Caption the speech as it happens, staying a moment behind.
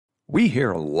We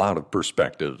hear a lot of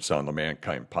perspectives on the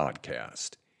Mankind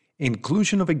podcast.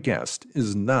 Inclusion of a guest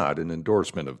is not an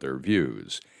endorsement of their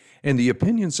views, and the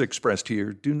opinions expressed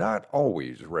here do not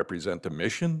always represent the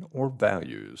mission or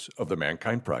values of the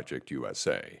Mankind Project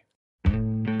USA.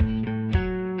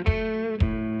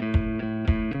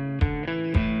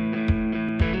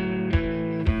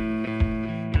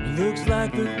 Looks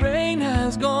like the rain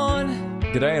has gone.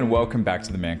 G'day and welcome back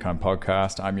to the Mankind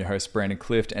Podcast. I'm your host, Brandon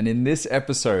Clift, and in this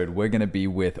episode, we're going to be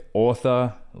with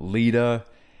author, leader,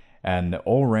 and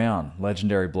all-round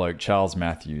legendary bloke, Charles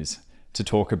Matheus, to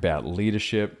talk about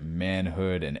leadership,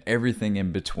 manhood, and everything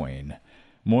in between.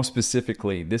 More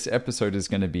specifically, this episode is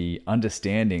going to be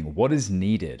understanding what is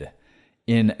needed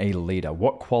in a leader.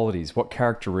 What qualities, what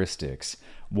characteristics,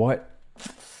 what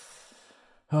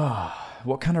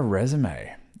kind of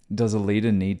resume does a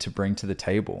leader need to bring to the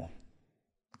table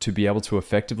to be able to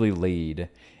effectively lead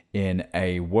in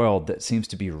a world that seems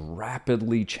to be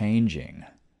rapidly changing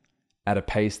at a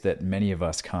pace that many of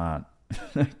us can't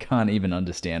even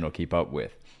understand or keep up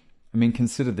with? I mean,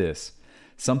 consider this.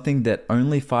 Something that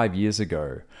only 5 years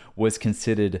ago was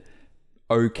considered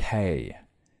okay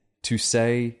to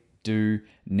say, do,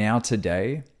 now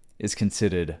today is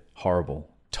considered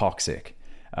horrible, toxic,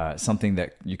 something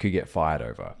that you could get fired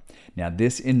over. Now,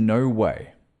 this in no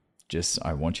way,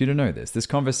 I want you to know this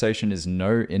conversation is in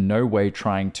no way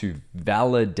trying to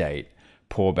validate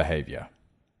poor behavior.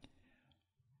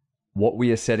 What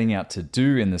we are setting out to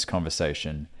do in this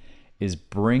conversation is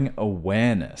bring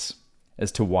awareness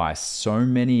as to why so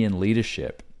many in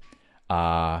leadership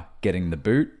are getting the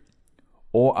boot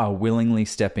or are willingly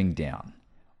stepping down,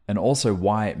 and also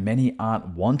why many aren't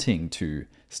wanting to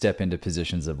step into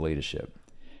positions of leadership.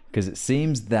 Because it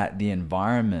seems that the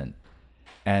environment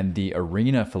and the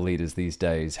arena for leaders these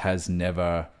days has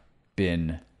never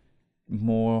been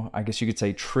more, I guess you could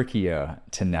say, trickier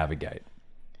to navigate.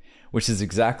 Which is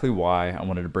exactly why I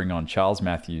wanted to bring on Charles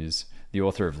Matheus, the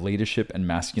author of Leadership and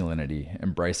Masculinity,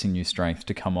 Embracing New Strength,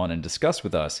 to come on and discuss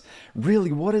with us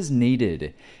really what is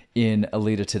needed in a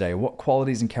leader today. What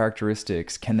qualities and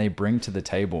characteristics can they bring to the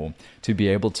table to be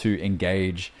able to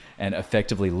engage and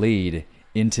effectively lead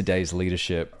in today's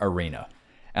leadership arena?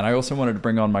 And I also wanted to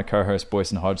bring on my co-host,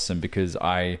 Boyson Hodgson, because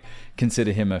I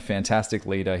consider him a fantastic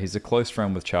leader. He's a close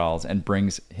friend with Charles and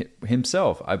brings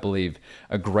himself, I believe,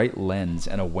 a great lens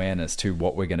and awareness to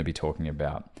what we're going to be talking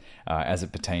about as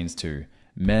it pertains to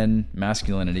men,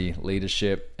 masculinity,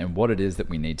 leadership, and what it is that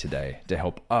we need today to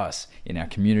help us in our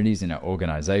communities, in our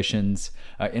organizations,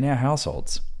 in our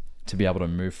households, to be able to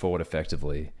move forward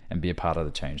effectively and be a part of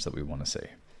the change that we want to see.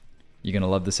 You're going to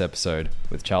love this episode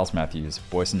with Charles Matheus,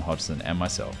 Boyson Hodgson, and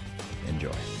myself.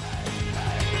 Enjoy.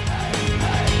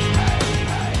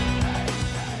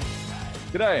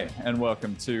 G'day, and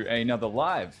welcome to another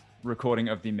live recording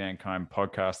of the Mankind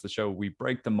Podcast, the show where we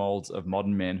break the molds of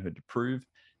modern manhood to prove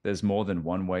there's more than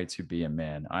one way to be a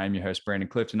man. I am your host, Brandon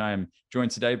Clift, and I am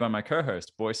joined today by my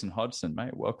co-host, Boyson Hodgson.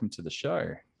 Mate, welcome to the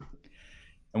show.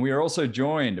 And we are also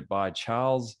joined by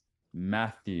Charles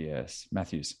Matheus.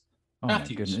 Oh, Matheus.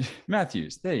 My goodness.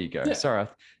 Matheus. There you go. Yeah. Sorry,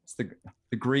 it's the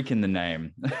Greek in the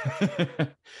name.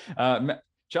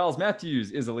 Charles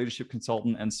Matheus is a leadership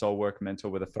consultant and soul work mentor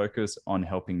with a focus on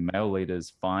helping male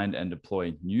leaders find and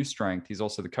deploy new strength. He's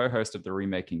also the co-host of the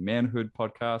Remaking Manhood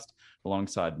podcast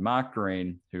alongside Mark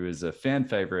Green, who is a fan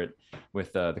favorite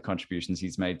with the contributions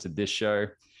he's made to this show.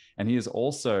 And he is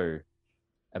also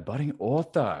a budding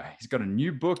author. He's got a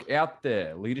new book out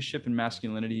there, Leadership and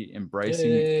Masculinity,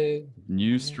 Embracing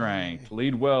New Strength.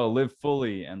 Lead well, live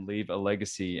fully, and leave a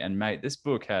legacy. And mate, this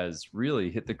book has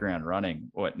really hit the ground running.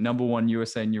 #1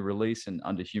 USA new release in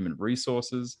under human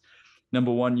resources.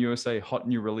 #1 USA hot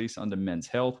new release under men's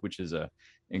health, which is a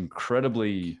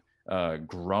incredibly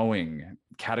growing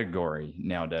category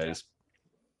nowadays.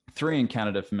 3 in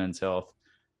Canada for men's health.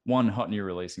 1 hot new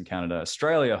release in Canada.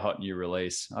 Australia hot new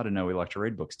release. I don't know. We like to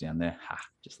read books down there.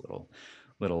 Just a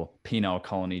little penal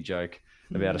colony joke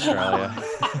about Australia.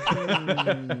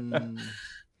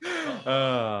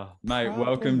 Mate,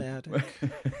 welcome.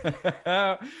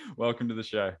 Welcome to the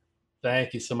show.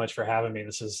 Thank you so much for having me.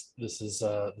 This is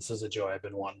a joy. I've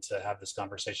been wanting to have this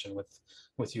conversation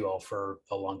with you all for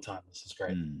a long time. This is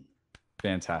great.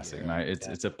 Fantastic, mate.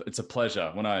 It's a pleasure.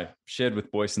 When I shared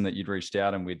with Boyson that you'd reached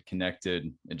out and we'd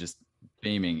connected, and just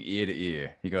beaming ear to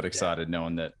ear, he got excited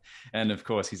knowing that. And of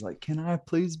course, he's like, "Can I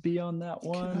please be on that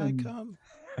one? Can I come?"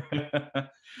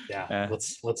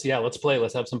 Let's play.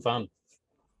 Let's have some fun.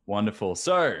 Wonderful.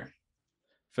 So,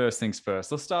 first things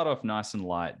first. Let's start off nice and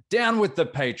light. Down with the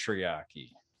patriarchy.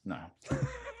 No.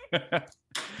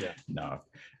 Yeah. No.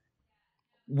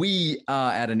 we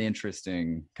are at an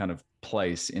interesting kind of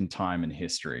place in time and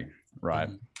history, right?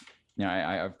 Mhm. You know,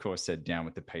 I of course said down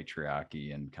with the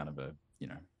patriarchy and kind of a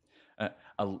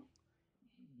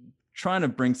trying to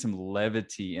bring some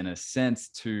levity in a sense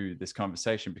to this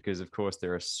conversation, because of course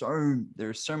there is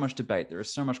so much debate, there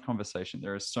is so much conversation,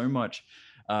 there is so much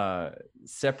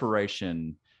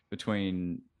separation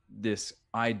between this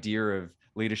idea of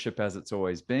leadership as it's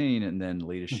always been and then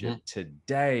leadership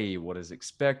today, what is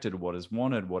expected, what is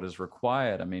wanted, what is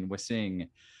required. I mean, we're seeing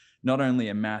not only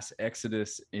a mass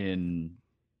exodus in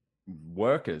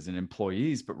workers and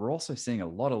employees, but we're also seeing a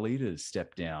lot of leaders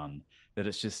step down, that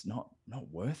it's just not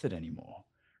worth it anymore,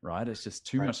 right? It's just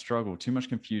too much struggle, too much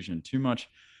confusion, too much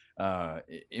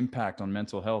impact on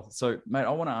mental health. So, mate,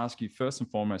 I want to ask you first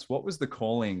and foremost, what was the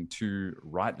calling to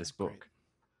write this book?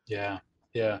 Yeah.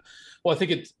 Well, I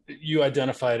think you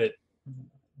identified it.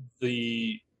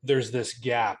 There's this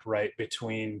gap, right,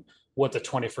 between what the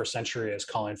 21st century is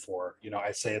calling for.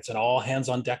 I say it's an all hands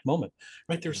on deck moment,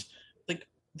 right?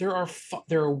 There are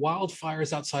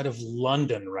wildfires outside of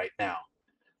London right now.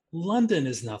 London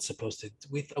is not supposed to.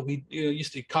 We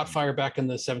used to caught fire back in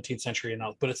the 17th century and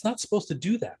all, but it's not supposed to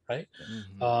do that, right?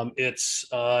 It's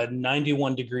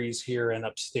 91 degrees here in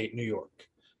upstate New York.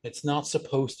 It's not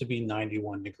supposed to be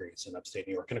 91 degrees in upstate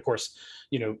New York. And of course,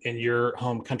 in your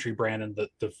home country, Brandon,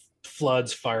 the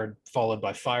floods, followed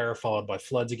by fire, followed by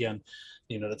floods again.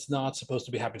 That's not supposed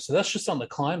to be happening. So that's just on the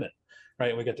climate,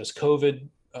 right? We got this COVID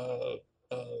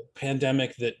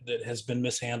pandemic that has been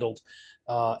mishandled.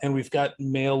 And we've got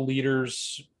male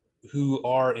leaders who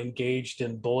are engaged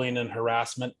in bullying and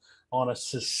harassment on a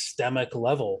systemic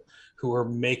level, who are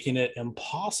making it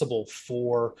impossible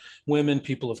for women,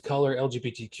 people of color,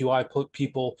 LGBTQI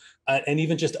people, and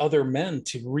even just other men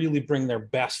to really bring their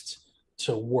best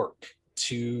to work,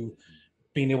 to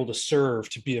being able to serve,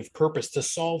 to be of purpose, to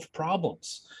solve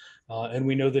problems. And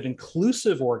we know that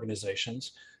inclusive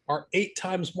organizations are 8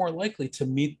 times more likely to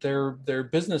meet their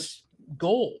business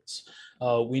goals.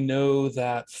 We know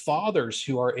that fathers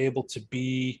who are able to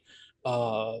be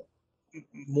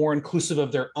more inclusive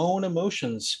of their own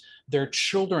emotions, their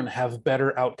children have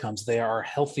better outcomes. They are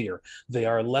healthier. They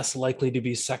are less likely to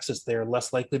be sexist. They are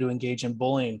less likely to engage in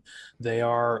bullying. They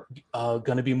are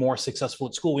going to be more successful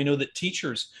at school. We know that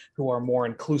teachers who are more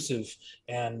inclusive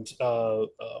and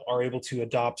are able to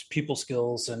adopt people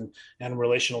skills and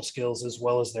relational skills as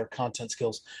well as their content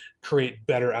skills create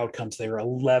better outcomes. They are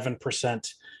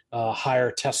 11%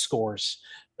 higher test scores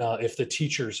if the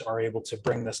teachers are able to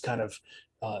bring this kind of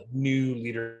new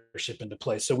leadership into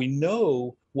place. So we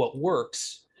know what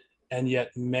works, and yet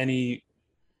many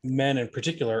men in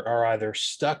particular are either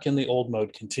stuck in the old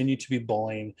mode, continue to be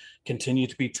bullying, continue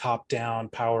to be top down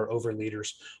power over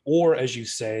leaders, or as you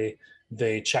say,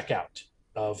 they check out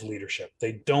of leadership.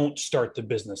 They don't start the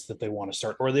business that they want to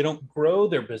start, or they don't grow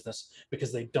their business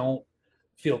because they don't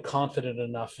feel confident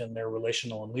enough in their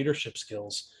relational and leadership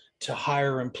skills to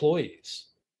hire employees.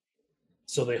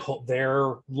 So they hold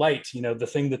their light, the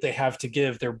thing that they have to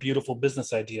give, their beautiful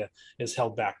business idea, is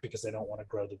held back because they don't want to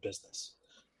grow the business.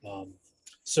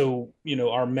 So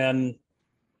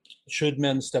should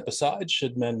men step aside?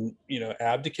 Should men,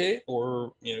 abdicate,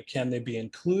 or can they be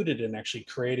included in actually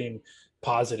creating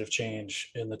positive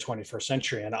change in the 21st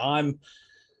century? And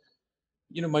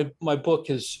my book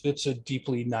it's a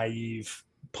deeply naive,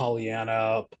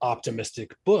 Pollyanna,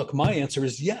 optimistic book. My answer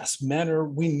is yes.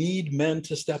 We need men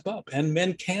to step up, and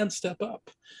men can step up.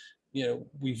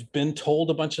 We've been told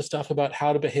a bunch of stuff about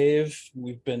how to behave.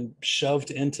 We've been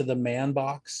shoved into the man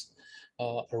box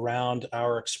around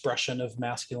our expression of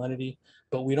masculinity,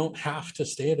 but we don't have to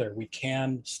stay there. We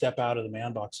can step out of the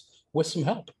man box with some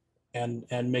help and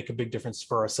make a big difference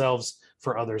for ourselves,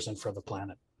 for others, and for the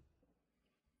planet.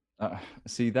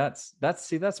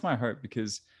 That's my hope,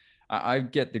 because I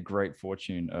get the great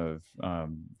fortune of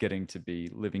getting to be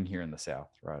living here in the South,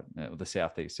 right? The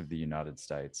Southeast of the United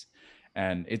States.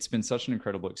 And it's been such an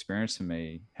incredible experience for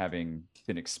me, having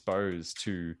been exposed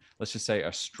to, let's just say,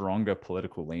 a stronger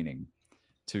political leaning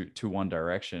to one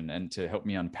direction, and to help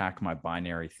me unpack my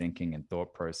binary thinking and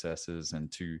thought processes, and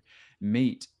to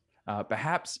meet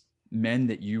perhaps men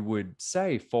that you would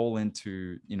say fall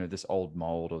into, this old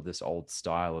mold or this old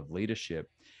style of leadership,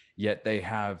 yet they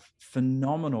have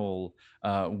phenomenal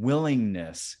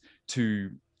willingness to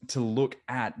look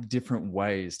at different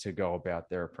ways to go about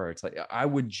their approach. Like, I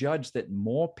would judge that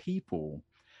more people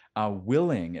are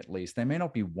willing, at least they may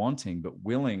not be wanting, but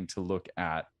willing to look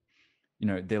at,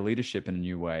 their leadership in a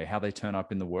new way, how they turn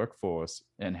up in the workforce,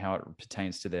 and how it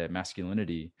pertains to their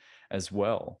masculinity as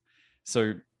well.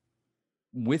 So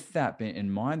with that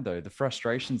in mind, though, the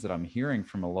frustrations that I'm hearing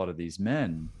from a lot of these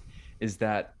men is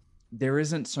that there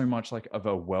isn't so much like of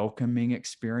a welcoming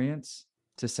experience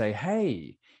to say,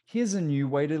 hey, here's a new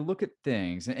way to look at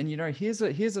things. And you know, here's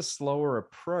a slower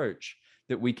approach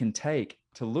that we can take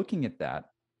to looking at that.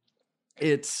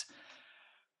 It's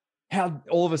how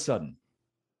all of a sudden,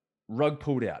 rug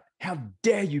pulled out. How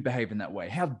dare you behave in that way?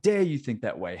 How dare you think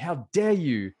that way? How dare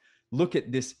you look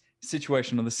at this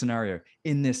situation or the scenario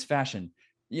in this fashion?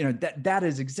 You know, that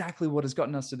is exactly what has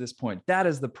gotten us to this point. That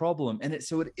is the problem. And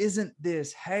so it isn't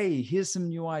this, hey, here's some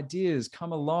new ideas,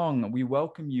 come along, we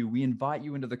welcome you, we invite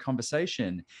you into the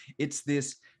conversation. It's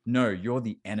this, no, you're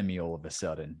the enemy all of a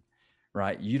sudden,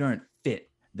 right? You don't fit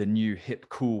the new hip,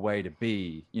 cool way to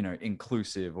be, you know,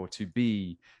 inclusive or to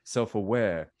be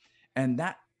self-aware. And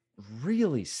that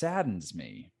really saddens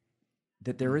me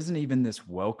that there isn't even this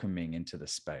welcoming into the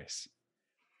space.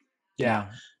 Yeah.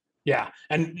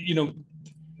 And, you know,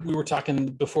 we were talking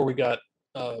before we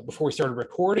started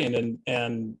recording,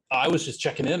 and I was just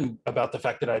checking in about the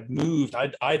fact that I'd moved.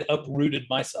 I'd uprooted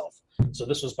myself. So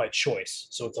this was by choice.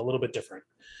 So it's a little bit different.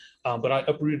 But I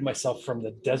uprooted myself from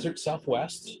the desert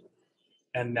Southwest,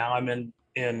 and now I'm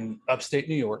in upstate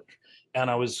New York. And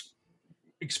I was,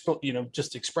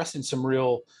 just expressing some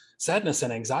real sadness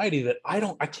and anxiety that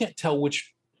I can't tell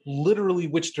which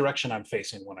direction I'm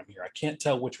facing when I'm here. I can't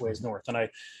tell which way is north. And I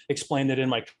explained that in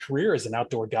my career as an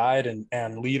outdoor guide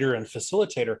and leader and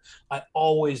facilitator, I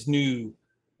always knew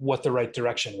what the right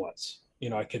direction was. You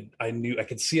know, I knew I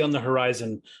could see on the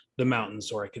horizon the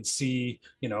mountains, or I could see,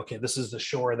 okay, this is the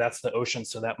shore, that's the ocean,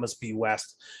 so that must be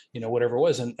west, whatever it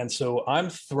was. And so I'm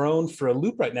thrown for a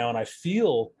loop right now, and I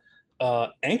feel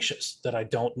anxious that I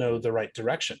don't know the right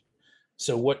direction.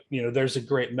 So there's a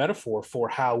great metaphor for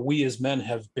how we as men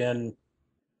have been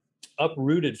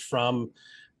uprooted from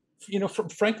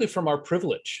frankly, from our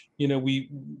privilege. We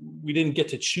didn't get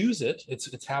to choose it.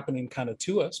 It's happening kind of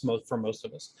to us, for most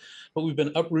of us, but we've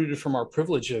been uprooted from our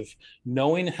privilege of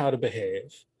knowing how to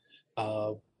behave.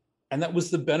 And that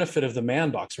was the benefit of the man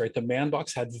box, right? The man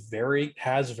box has very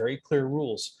clear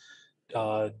rules.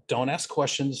 Don't ask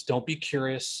questions. Don't be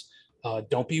curious.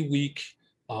 Don't be weak.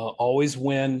 Always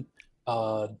win.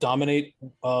 Dominate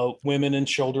women and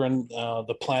children,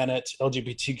 the planet,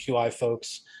 LGBTQI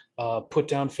folks. Put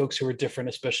down folks who are different,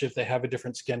 especially if they have a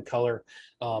different skin color.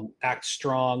 Act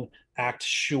strong. Act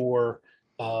sure.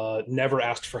 Never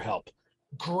ask for help.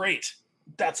 Great.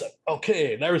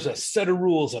 There's a set of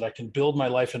rules that I can build my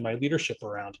life and my leadership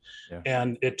around. Yeah.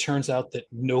 And it turns out that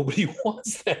nobody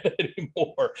wants that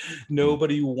anymore.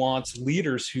 Nobody wants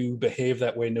leaders who behave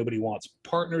that way. Nobody wants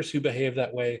partners who behave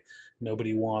that way.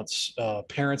 Nobody wants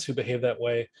parents who behave that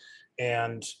way.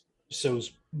 And so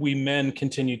we men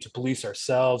continue to police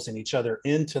ourselves and each other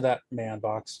into that man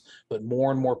box. But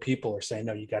more and more people are saying,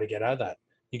 no, you got to get out of that.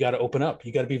 You got to open up.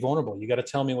 You got to be vulnerable. You got to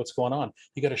tell me what's going on.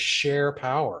 You got to share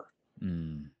power.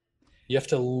 You have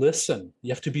to listen.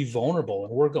 You have to be vulnerable.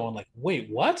 And we're going like, wait,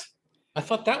 what? I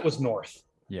thought that was north.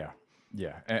 Yeah.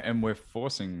 And we're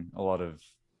forcing a lot of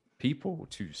people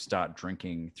to start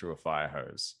drinking through a fire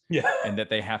hose. Yeah. And that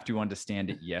they have to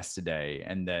understand it yesterday,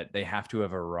 and that they have to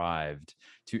have arrived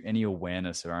to any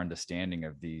awareness or understanding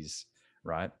of these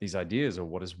ideas, or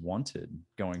what is wanted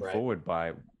going forward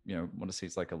by, want to see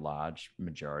it's like a large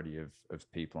majority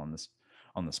of people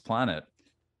on this planet.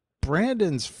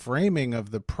 Brandon's framing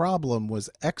of the problem was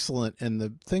excellent. And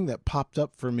the thing that popped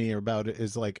up for me about it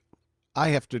is like, I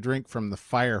have to drink from the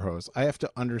fire hose. I have to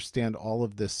understand all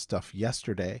of this stuff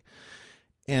yesterday.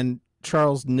 And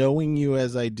Charles, knowing you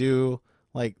as I do,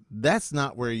 like, that's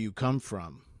not where you come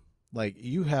from. Like,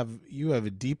 you have a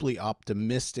deeply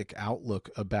optimistic outlook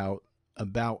about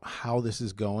how this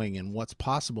is going and what's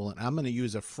possible. And I'm going to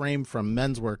use a frame from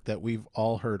men's work that we've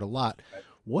all heard a lot.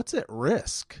 What's at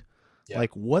risk? Yeah.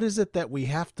 Like, what is it that we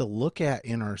have to look at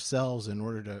in ourselves in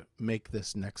order to make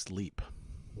this next leap?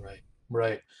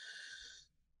 Right.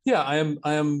 Yeah,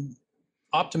 I am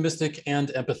optimistic and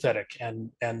empathetic,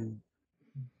 and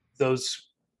those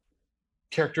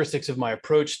characteristics of my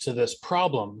approach to this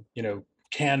problem,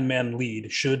 can men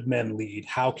lead? Should men lead?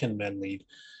 How can men lead?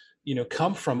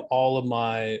 Come from all of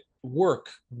my work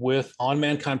on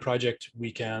Mankind Project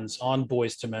weekends, on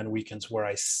Boys to Men weekends, where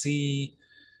I see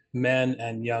men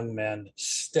and young men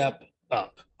step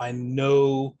up. I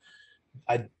know,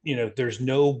 there's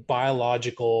no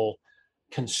biological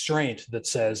constraint that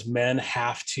says men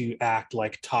have to act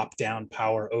like top-down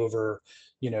power over,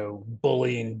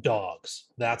 bullying dogs.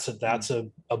 That's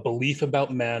a belief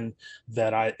about men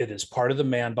that it is part of the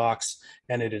man box,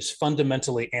 and it is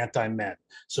fundamentally anti-men.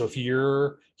 So if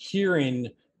you're hearing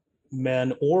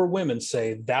men or women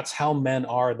say that's how men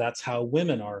are, that's how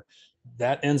women are,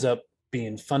 that ends up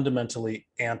being fundamentally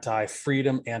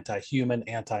anti-freedom, anti-human,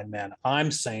 anti-men. I'm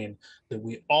saying that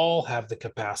we all have the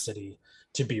capacity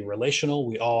to be relational.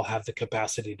 We all have the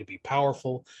capacity to be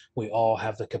powerful. We all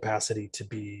have the capacity to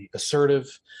be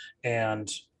assertive. And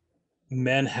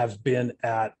men have been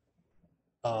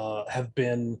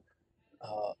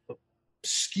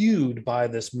skewed by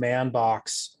this man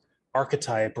box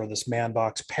archetype or this man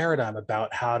box paradigm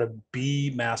about how to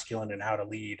be masculine and how to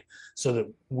lead, so that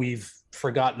we've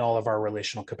forgotten all of our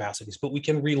relational capacities, but we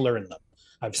can relearn them.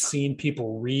 I've seen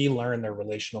people relearn their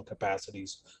relational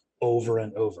capacities over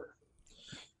and over.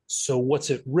 So what's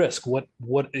at risk? What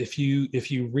if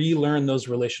you relearn those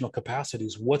relational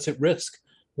capacities, what's at risk?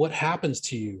 What happens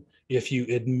to you if you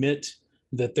admit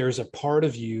that there's a part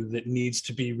of you that needs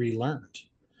to be relearned?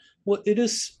 Well, it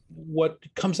is what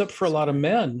comes up for a lot of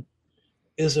men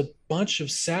is a bunch of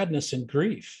sadness and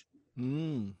grief.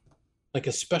 Like,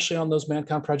 especially on those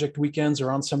Mankind Project weekends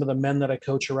or on some of the men that I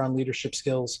coach around leadership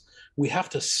skills, we have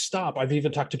to stop. I've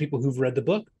even talked to people who've read the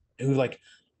book who, like,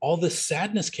 all this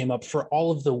sadness came up for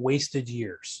all of the wasted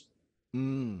years,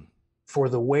 for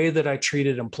the way that I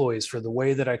treated employees, for the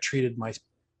way that I treated my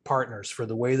partners, for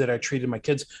the way that I treated my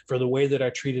kids, for the way that I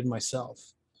treated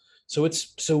myself.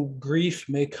 So grief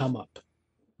may come up.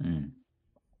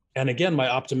 And again, my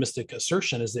optimistic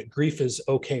assertion is that grief is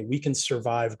okay. We can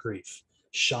survive grief.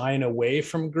 Shying away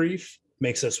from grief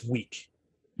makes us weak.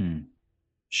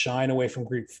 Shying away from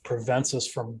grief prevents us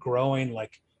from growing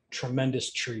like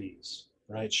tremendous trees,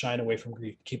 right? Shying away from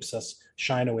grief keeps us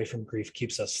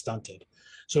stunted.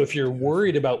 So if you're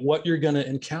worried about what you're going to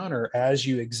encounter as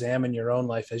you examine your own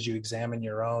life, as you examine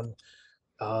your own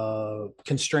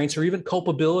constraints or even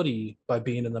culpability by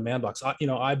being in the man box.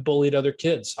 I bullied other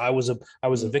kids. I was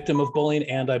a victim of bullying,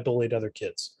 and I bullied other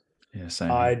kids. Yeah,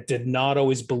 same. I did not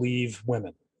always believe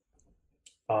women.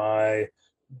 I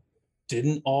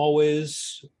didn't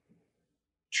always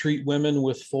treat women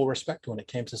with full respect when it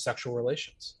came to sexual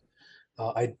relations.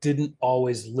 I didn't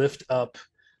always lift up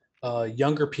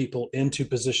younger people into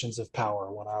positions of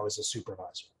power when I was a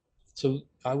supervisor. So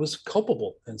I was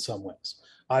culpable in some ways.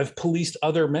 I've policed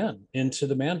other men into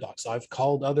the man box. I've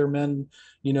called other men,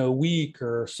 weak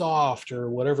or soft or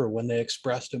whatever when they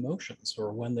expressed emotions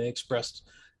or when they expressed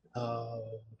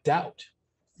doubt.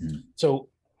 So,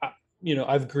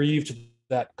 I've grieved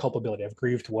that culpability. I've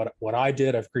grieved what I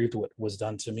did. I've grieved what was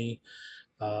done to me.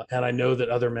 And I know that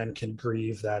other men can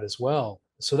grieve that as well.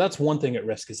 So that's one thing at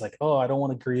risk, is like, oh, I don't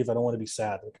want to grieve. I don't want to be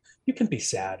sad. Like, you can be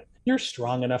sad. You're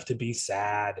strong enough to be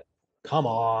sad. Come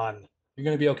on. You're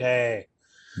going to be okay.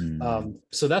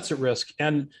 So that's at risk.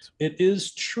 And it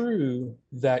is true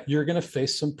that you're going to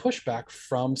face some pushback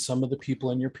from some of the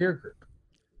people in your peer group.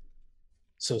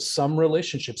 So some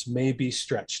relationships may be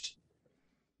stretched,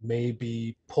 may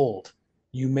be pulled.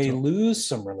 You may lose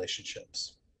some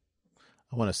relationships.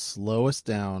 I want to slow us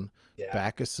down,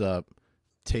 back us up,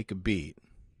 take a beat.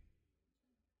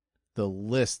 The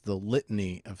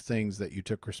litany of things that you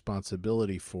took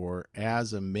responsibility for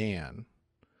as a man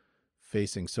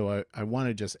facing. So I want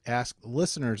to just ask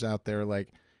listeners out there, like,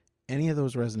 any of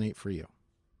those resonate for you?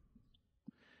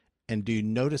 And do you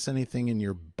notice anything in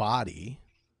your body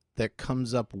that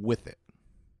comes up with it?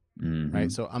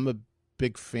 Right. So I'm a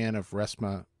big fan of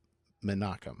Resmaa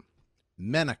Menakem.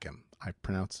 I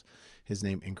pronounce his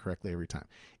name incorrectly every time.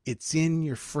 It's in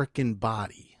your frickin'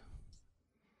 body.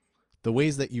 The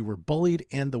ways that you were bullied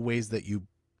and the ways that you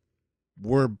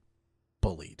were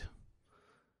bullied.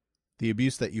 The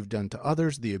abuse that you've done to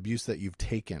others, the abuse that you've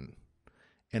taken.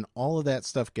 And all of that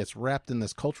stuff gets wrapped in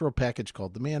this cultural package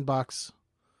called the man box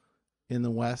in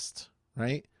the West,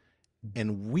 right?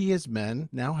 And we as men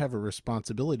now have a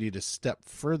responsibility to step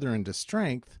further into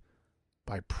strength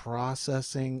by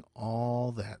processing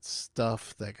all that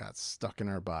stuff that got stuck in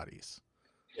our bodies.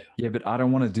 Yeah, but I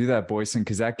don't want to do that, Boyson,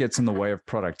 because that gets in the way of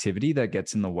productivity. That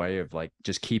gets in the way of like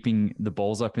just keeping the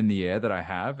balls up in the air that I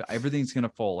have. Everything's going to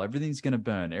fall. Everything's going to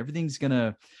burn. Everything's going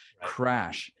to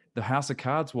crash. The house of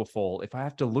cards will fall if I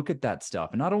have to look at that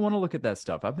stuff. And I don't want to look at that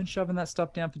stuff. I've been shoving that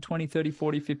stuff down for 20, 30,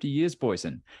 40, 50 years,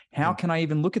 Boyson. How can I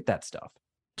even look at that stuff?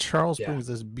 Charles brings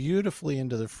this beautifully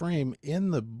into the frame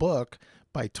in the book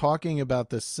by talking about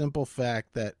the simple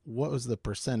fact that what was the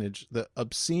percentage, the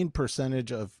obscene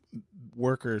percentage of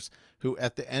workers who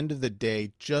at the end of the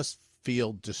day just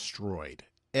feel destroyed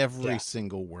every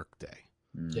single workday.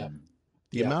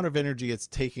 The amount of energy it's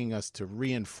taking us to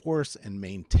reinforce and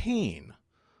maintain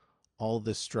all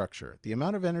this structure, the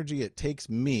amount of energy it takes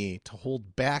me to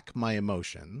hold back my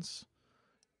emotions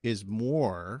is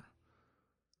more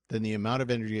than the amount of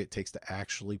energy it takes to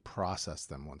actually process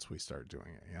them once we start doing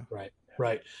it. Yeah.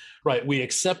 Right. We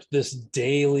accept this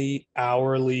daily,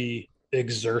 hourly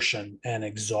exertion and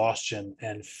exhaustion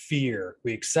and fear.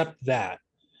 We accept that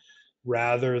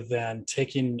rather than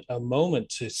taking a moment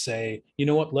to say, you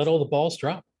know what, let all the balls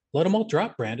drop. Let them all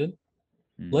drop, Brandon.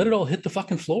 Let it all hit the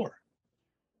fucking floor.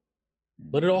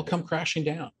 Let it all come crashing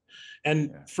down.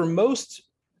 And for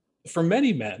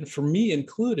many men, for me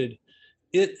included,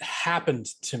 it happened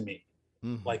to me.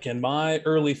 Like in my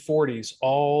early 40s,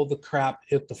 all the crap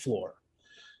hit the floor.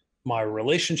 My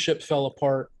relationship fell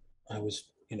apart. I was,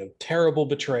 terrible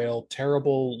betrayal,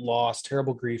 terrible loss,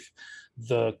 terrible grief.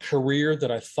 The career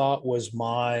that I thought was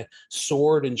my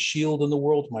sword and shield in the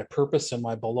world, my purpose and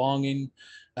my belonging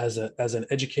as an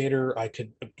educator,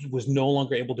 was no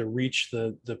longer able to reach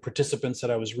the participants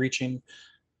that I was reaching.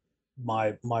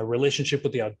 My relationship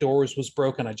with the outdoors was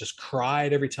broken. I just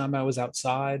cried every time I was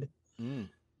outside.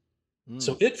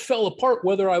 So it fell apart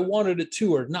whether I wanted it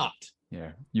to or not.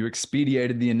 Yeah. You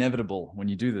expedited the inevitable when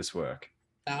you do this work.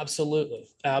 Absolutely.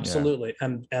 Absolutely.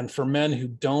 Yeah. And for men who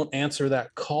don't answer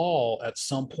that call at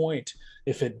some point,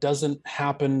 if it doesn't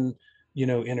happen,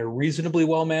 in a reasonably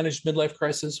well-managed midlife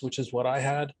crisis, which is what I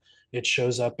had, it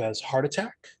shows up as heart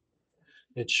attack.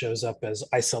 It shows up as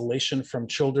isolation from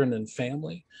children and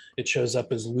family. It shows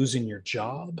up as losing your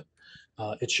job.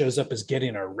 It shows up as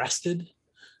getting arrested.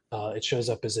 It shows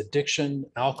up as addiction,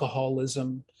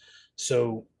 alcoholism.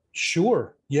 So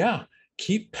sure, yeah,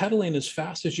 keep pedaling as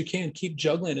fast as you can, keep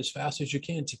juggling as fast as you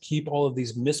can to keep all of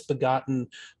these misbegotten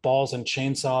balls and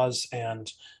chainsaws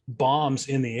and bombs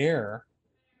in the air,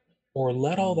 or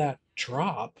let all that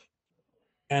drop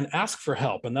and ask for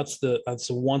help. And that's the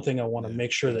one thing I want to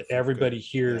make sure that everybody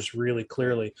hears really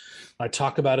clearly. I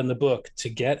talk about in the book, to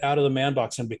get out of the man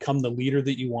box and become the leader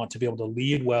that you want, to be able to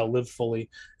lead well, live fully,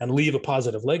 and leave a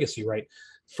positive legacy, right?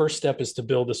 First step is to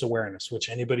build this awareness, which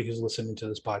anybody who's listening to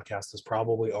this podcast is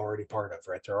probably already part of,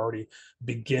 right? They're already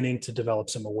beginning to develop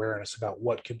some awareness about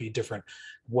what could be different,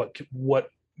 what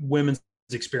women's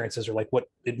experiences are like, what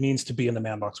it means to be in the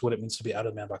man box, what it means to be out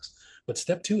of the man box. But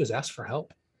step 2 is ask for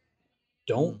help.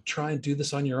 Don't try and do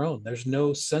this on your own. There's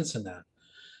no sense in that.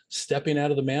 Stepping out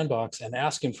of the man box and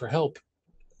asking for help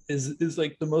is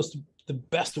like the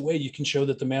best way you can show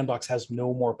that the man box has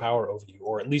no more power over you,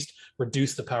 or at least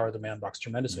reduce the power of the man box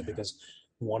tremendously. Because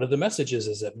one of the messages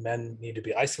is that men need to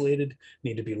be isolated,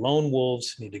 need to be lone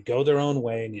wolves, need to go their own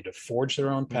way, need to forge their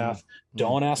own path.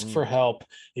 Don't ask for help.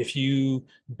 If you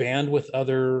band with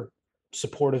other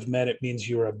supportive men, it means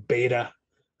you're a beta.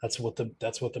 That's what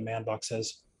the man box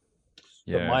says.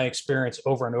 But my experience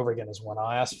over and over again is when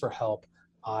I ask for help,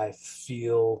 I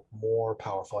feel more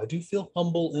powerful. I do feel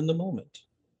humble in the moment,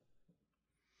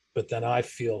 but then I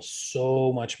feel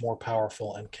so much more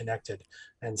powerful and connected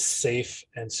and safe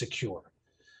and secure.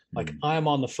 Like I'm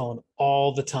on the phone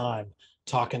all the time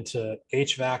talking to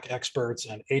HVAC experts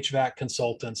and HVAC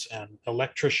consultants and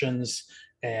electricians.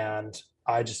 And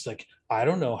I just I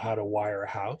don't know how to wire a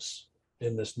house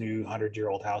in this new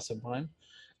 100-year-old house of mine.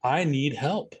 I need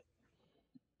help.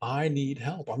 I'm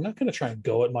not going to try and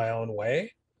go it my own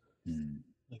way.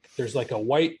 Like there's like a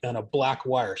white and a black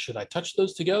wire. Should I touch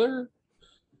those together?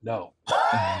 No.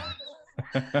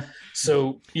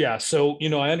 So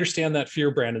I understand that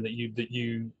fear, Brandon, that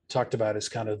you talked about is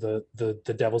kind of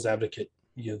the devil's advocate.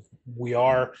 We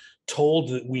are told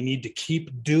that we need to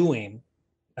keep doing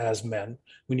as men.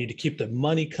 We need to keep the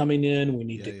money coming in. We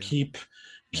need to keep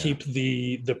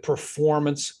the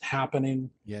performance happening.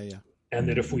 And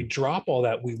that if we drop all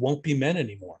that, we won't be men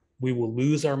anymore. We will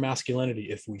lose our masculinity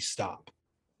if we stop.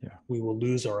 We will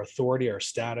lose our authority, our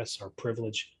status, our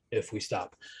privilege if we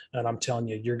stop. And I'm telling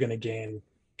you, you're going to gain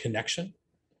connection.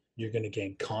 You're going to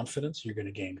gain confidence. You're going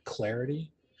to gain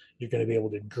clarity. You're going to be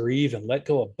able to grieve and let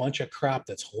go a bunch of crap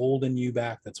that's holding you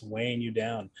back, that's weighing you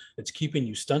down, that's keeping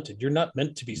you stunted. You're not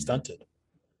meant to be stunted.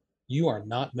 You are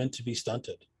not meant to be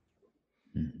stunted.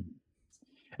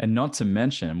 And not to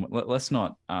mention, let's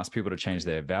not ask people to change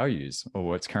their values or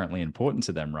what's currently important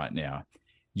to them right now.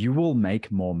 You will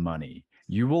make more money.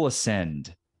 You will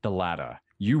ascend the ladder.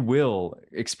 You will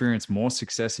experience more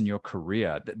success in your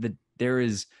career. There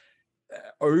is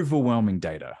overwhelming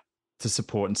data to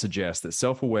support and suggest that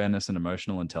self-awareness and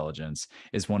emotional intelligence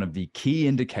is one of the key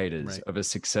indicators of a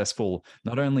successful,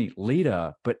 not only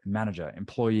leader, but manager,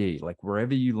 employee, like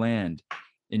wherever you land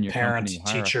in your parent,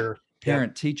 company, teacher.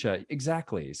 Parent, teacher,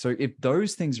 exactly. So if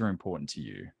those things are important to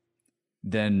you,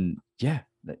 then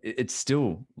it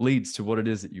still leads to what it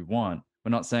is that you want.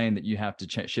 We're not saying that you have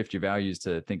to shift your values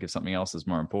to think of something else as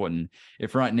more important.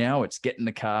 If right now it's getting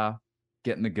the car,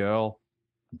 getting the girl,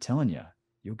 I'm telling you,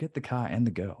 you'll get the car and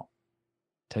the girl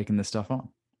taking this stuff on,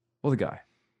 or the guy,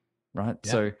 right?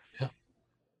 So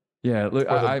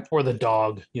look, or the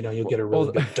dog, you'll get a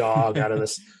really good dog out of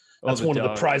this That's one of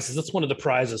the prizes. That's one of the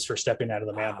prizes for stepping out of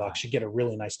the man box. You get a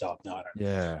really nice dog. No, I don't.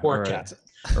 Yeah. Or a cat.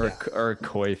 Or a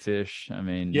koi fish. I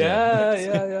mean,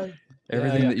 Yeah.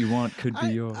 Everything that you want could be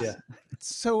yours. Yeah.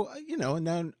 So, and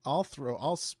then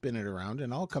I'll spin it around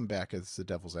and I'll come back as the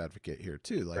devil's advocate here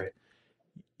too. Like, right.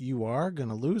 You are going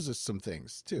to lose some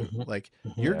things too. Mm-hmm. Like,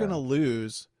 you're going to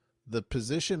lose the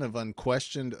position of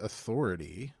unquestioned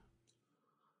authority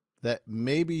that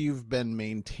maybe you've been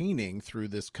maintaining through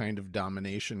this kind of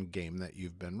domination game that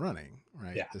you've been running,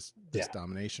 right? Yeah. This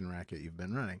domination racket you've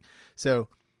been running. So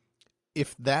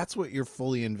if that's what you're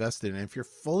fully invested in, if you're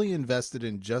fully invested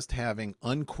in just having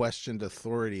unquestioned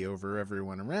authority over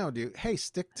everyone around you, hey,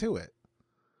 stick to it.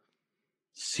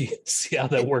 See how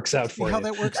that works out for you. See how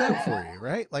that works out for you,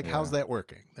 right? Like, how's that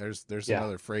working? There's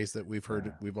another phrase that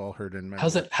we've all heard in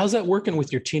how's that working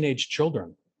with your teenage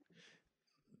children?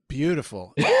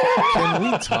 Beautiful. Can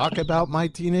we talk about my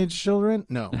teenage children?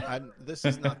 No, this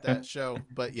is not that show,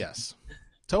 but yes,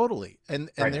 totally. And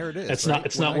there it is.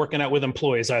 It's not working out with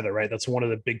employees either, right? That's one of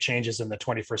the big changes in the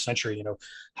 21st century.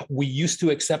 We used to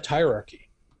accept hierarchy,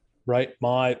 right?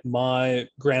 My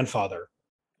grandfather,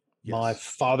 my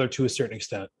father, to a certain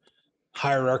extent,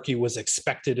 hierarchy was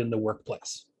expected in the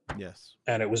workplace. Yes.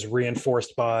 And it was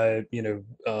reinforced by,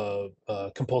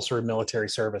 compulsory military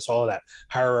service, all of that.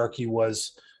 Hierarchy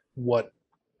was what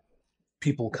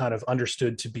people kind of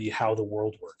understood to be how the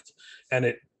world worked. And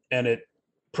it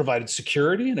provided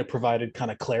security and it provided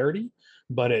kind of clarity,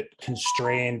 but it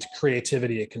constrained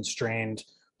creativity, it constrained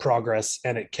progress,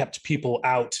 and it kept people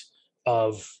out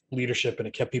of leadership, and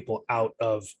it kept people out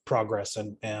of progress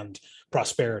and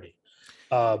prosperity.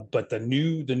 But the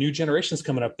new generations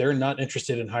coming up, they're not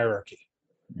interested in hierarchy.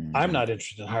 I'm not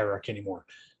interested in hierarchy anymore.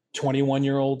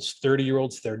 21-year-olds,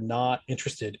 30-year-olds, they're not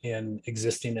interested in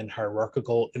existing in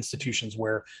hierarchical institutions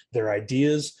where their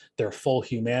ideas, their full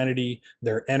humanity,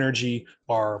 their energy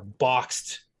are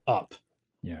boxed up.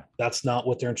 Yeah. That's not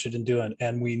what they're interested in doing.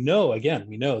 And we know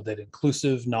that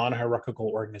inclusive, non-hierarchical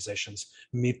organizations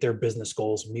meet their business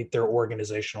goals, meet their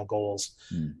organizational goals,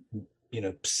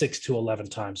 6 to 11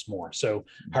 times more. So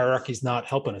hierarchy is not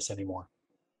helping us anymore.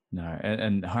 No.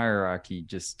 And hierarchy,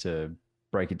 just to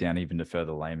break it down even to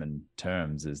further layman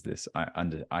terms, is this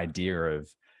idea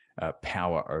of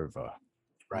power over,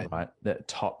 right? That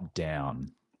top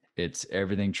down, it's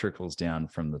everything trickles down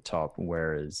from the top,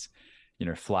 whereas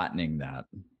flattening that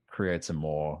creates a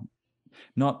more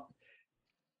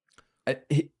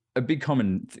a big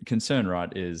common concern,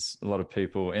 right, is a lot of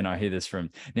people, and I hear this from,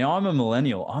 now I'm a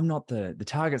millennial, I'm not the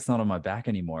target's not on my back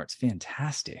anymore. It's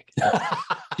fantastic.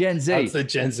 Gen Z. That's the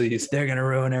Gen Zs. They're going to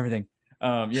ruin everything.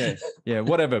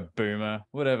 Whatever, boomer,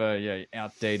 whatever,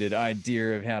 outdated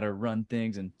idea of how to run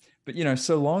things. But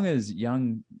so long as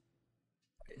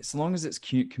it's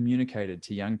communicated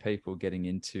to young people getting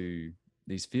into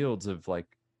these fields of like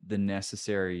the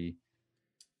necessary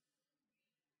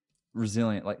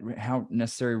resilient, like how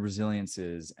necessary resilience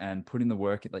is, and putting the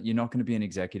work, like you're not going to be an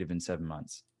executive in 7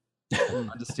 months.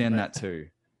 Understand that too.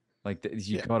 Like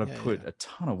you've got to put a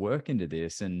ton of work into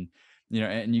this, and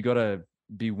and you got to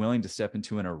be willing to step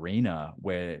into an arena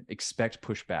where expect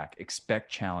pushback,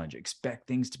 expect challenge, expect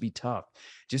things to be tough.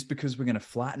 Just because we're going to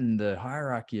flatten the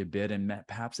hierarchy a bit and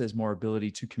perhaps there's more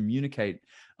ability to communicate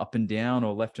up and down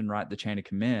or left and right the chain of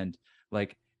command,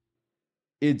 like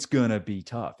it's going to be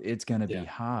tough. It's going to be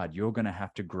hard. You're going to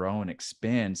have to grow and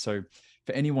expand. So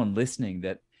for anyone listening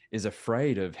that is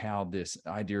afraid of how this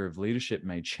idea of leadership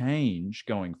may change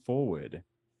going forward,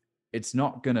 it's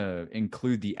not going to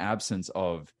include the absence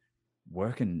of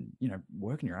working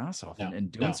your ass off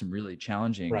and doing some really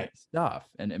challenging stuff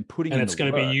and putting, and it's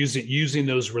going to be using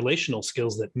those relational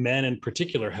skills that men in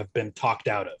particular have been talked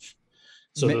out of.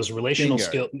 So those relational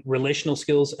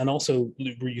skills, and also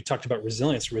you talked about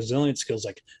resilience skills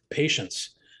like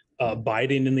patience,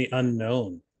 abiding in the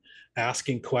unknown,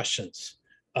 asking questions,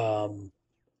 letting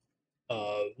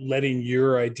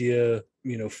your idea,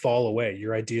 fall away.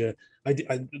 Your idea.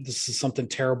 This is something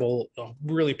terrible,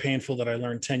 really painful that I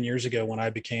learned 10 years ago when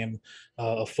I became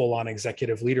a full-on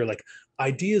executive leader. Like,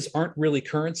 ideas aren't really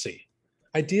currency.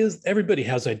 Everybody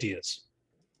has ideas.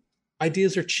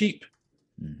 Ideas are cheap.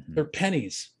 They're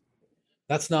pennies.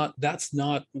 That's not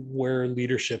where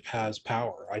leadership has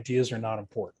power. Ideas are not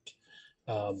important.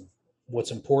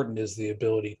 What's important is the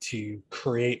ability to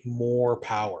create more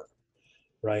power,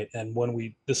 right? And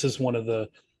this is one of the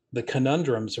the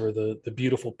conundrums or the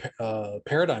beautiful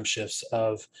paradigm shifts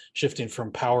of shifting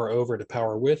from power over to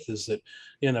power with is that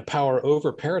in a power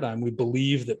over paradigm, we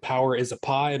believe that power is a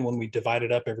pie, and when we divide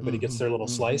it up, everybody gets their little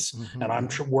slice, and I'm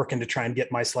working to try and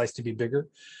get my slice to be bigger.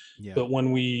 Yeah. But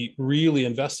when we really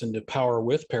invest into power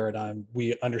with paradigm,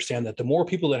 we understand that the more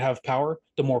people that have power,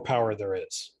 the more power there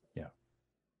is. Yeah.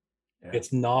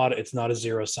 It's not a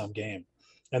zero-sum game.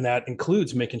 And that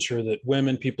includes making sure that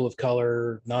women, people of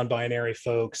color, non-binary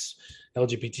folks,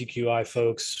 LGBTQI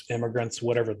folks, immigrants,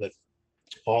 whatever, that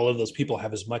all of those people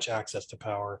have as much access to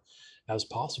power as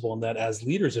possible. And that as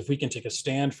leaders, if we can take a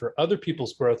stand for other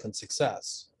people's growth and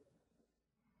success,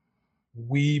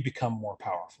 we become more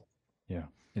powerful. Yeah.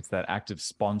 It's that active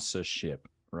sponsorship,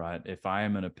 right? If I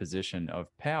am in a position of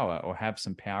power or have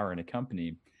some power in a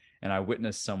company and I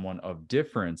witness someone of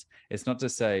difference, it's not to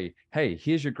say, hey,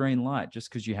 here's your green light just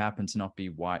because you happen to not be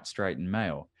white, straight, and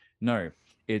male. No,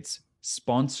 it's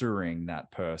sponsoring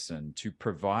that person to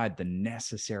provide the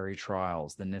necessary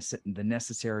trials, the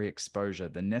necessary exposure,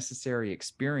 the necessary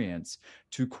experience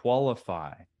to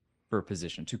qualify for a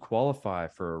position, to qualify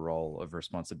for a role of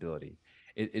responsibility.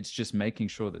 It's just making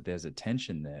sure that there's a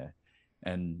tension there.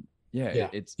 And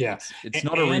it's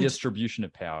not a redistribution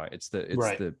of power. It's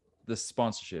the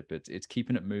sponsorship. It's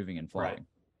keeping it moving and flowing. Right.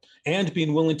 And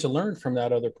being willing to learn from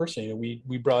that other person. You know,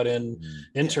 we brought in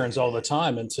interns all the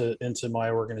time into my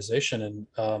organization,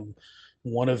 and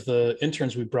one of the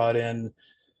interns we brought in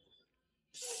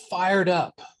fired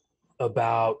up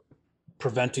about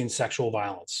preventing sexual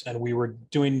violence, and we were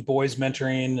doing boys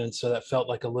mentoring, and so that felt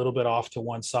like a little bit off to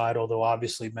one side, although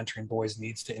obviously mentoring boys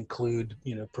needs to include,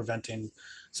 you know, preventing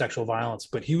sexual violence.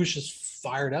 But he was just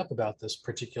fired up about this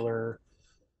particular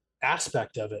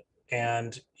aspect of it,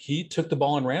 and he took the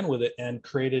ball and ran with it and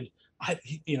created,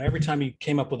 every time he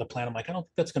came up with a plan, I'm like, I don't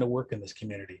think that's going to work in this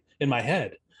community. In my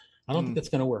head, I don't think that's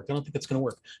going to work.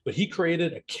 But he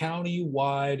created a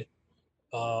county-wide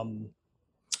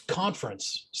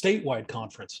conference, statewide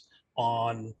conference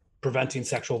on preventing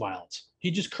sexual violence. He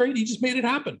just made it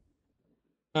happen.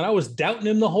 And I was doubting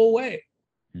him the whole way.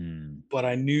 But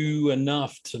I knew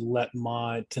enough to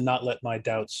not let my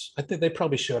doubts, I think they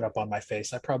probably showed up on my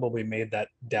face. I probably made that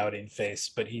doubting face,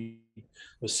 but he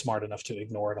was smart enough to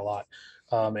ignore it a lot.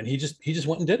 And he just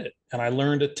went and did it. And I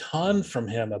learned a ton from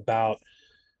him about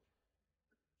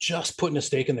just putting a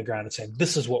stake in the ground and saying,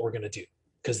 this is what we're going to do,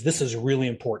 because this is really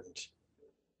important.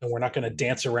 And we're not going to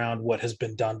dance around what has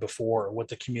been done before or what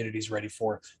the community's ready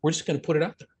for. We're just going to put it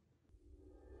out there.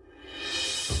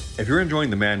 If you're enjoying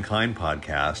the Mankind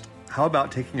podcast, how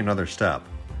about taking another step?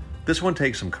 This one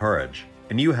takes some courage,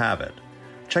 and you have it.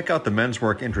 Check out the Men's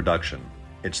Work Introduction.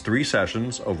 It's 3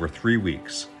 sessions over 3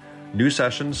 weeks. New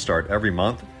sessions start every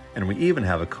month, and we even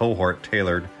have a cohort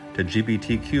tailored to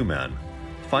LGBTQ men.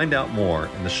 Find out more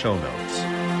in the show notes.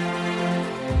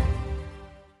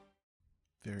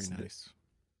 Very nice.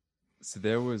 So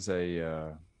there was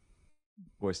a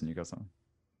voice, and you got something?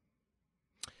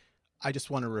 I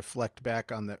just want to reflect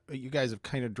back on you guys have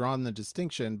kind of drawn the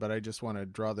distinction, but I just want to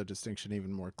draw the distinction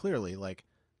even more clearly. Like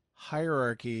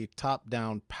hierarchy, top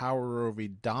down, power over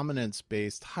dominance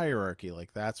based hierarchy.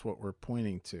 Like that's what we're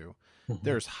pointing to.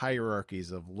 There's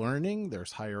hierarchies of learning.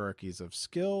 There's hierarchies of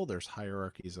skill. There's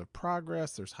hierarchies of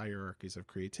progress. There's hierarchies of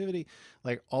creativity.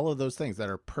 Like all of those things that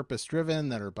are purpose driven,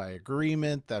 that are by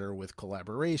agreement, that are with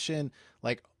collaboration,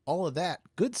 like all of that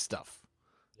good stuff.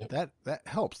 That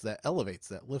helps, that elevates,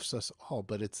 that lifts us all.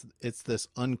 But it's this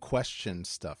unquestioned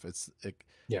stuff. It's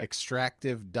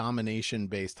extractive domination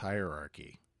based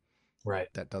hierarchy. Right.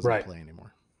 That doesn't play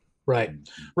anymore. Right.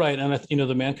 And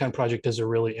the Mankind Project is a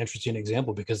really interesting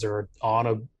example because there are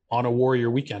on a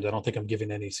warrior weekend, I don't think I'm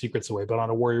giving any secrets away, but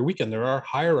on a warrior weekend, there are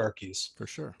hierarchies. For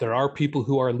sure. There are people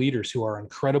who are leaders who are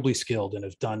incredibly skilled and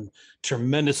have done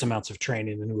tremendous amounts of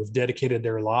training and who have dedicated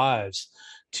their lives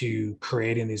to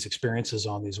creating these experiences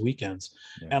on these weekends.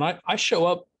 And I show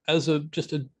up as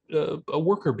just a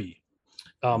worker bee.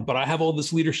 But I have all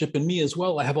this leadership in me as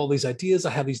well. I have all these ideas. I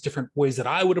have these different ways that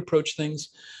I would approach things.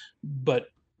 But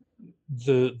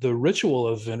the ritual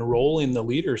of enrolling the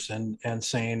leaders and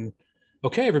saying,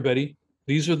 okay, everybody,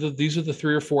 these are the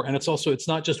 3 or 4, and it's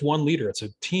not just one leader, it's a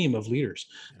team of leaders.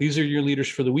 These are your leaders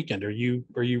for the weekend. Are you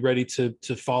ready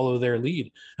to follow their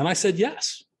lead? And I said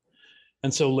yes.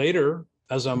 And so later,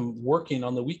 as I'm working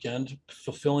on the weekend,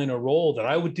 fulfilling a role that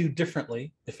I would do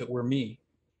differently if it were me,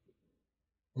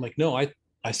 I'm like, no,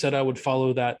 I said I would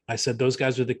follow that. I said those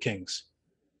guys are the kings,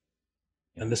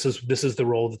 and this is the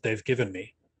role that they've given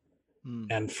me.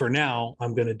 And for now,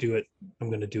 I'm going to do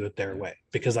it their way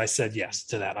because I said yes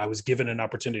to that. I was given an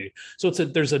opportunity. So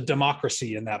there's a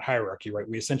democracy in that hierarchy, right?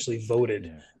 We essentially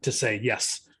voted to say,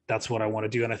 yes, that's what I want to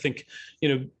do. And I think,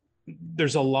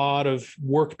 there's a lot of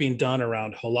work being done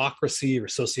around holacracy or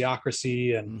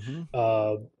sociocracy and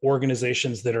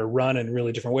organizations that are run in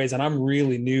really different ways. And I'm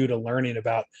really new to learning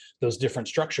about those different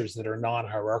structures that are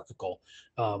non-hierarchical.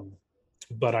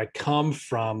 But I come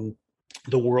from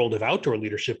the world of outdoor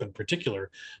leadership in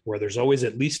particular, where there's always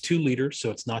at least two leaders.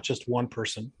 So it's not just one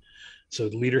person. So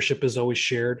leadership is always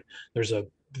shared. There's a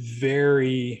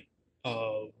very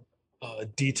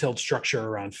detailed structure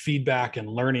around feedback and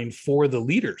learning for the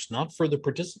leaders, not for the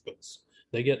participants.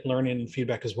 They get learning and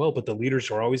feedback as well, but the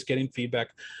leaders are always getting feedback.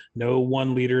 No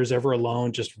one leader is ever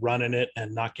alone, just running it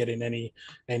and not getting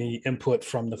any input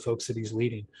from the folks that he's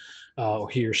leading, or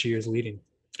he or she is leading.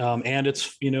 And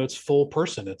it's full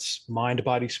person. It's mind,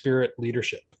 body, spirit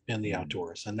leadership in the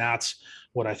outdoors. And that's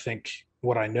what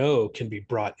I know can be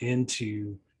brought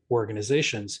into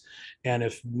organizations. And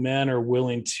if men are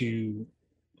willing to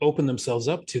open themselves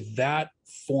up to that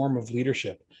form of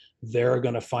leadership, they're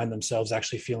going to find themselves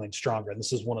actually feeling stronger. And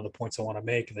this is one of the points I want to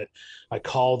make, that I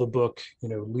call the book,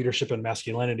 Leadership and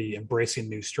Masculinity, Embracing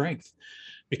New Strength,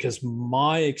 because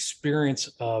my experience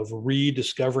of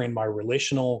rediscovering my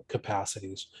relational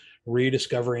capacities,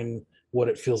 rediscovering what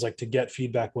it feels like to get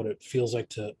feedback, what it feels like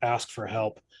to ask for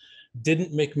help,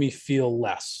 didn't make me feel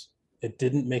less. It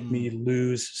didn't make me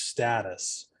lose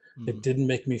status. It didn't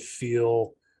make me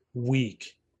feel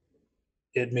weak.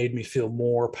 It made me feel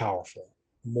more powerful,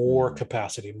 more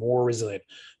capacity, more resilient.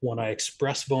 When I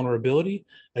express vulnerability,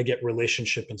 I get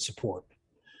relationship and support.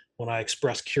 When I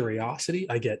express curiosity,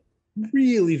 I get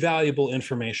really valuable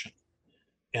information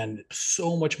and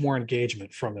so much more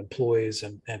engagement from employees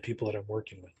and people that I'm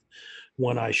working with.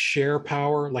 When I share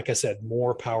power, like I said,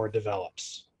 more power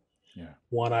develops. Yeah.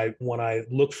 When I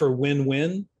look for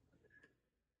win-win,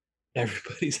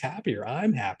 everybody's happier.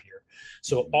 I'm happier.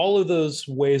 So all of those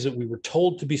ways that we were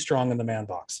told to be strong in the man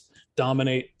box,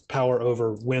 dominate, power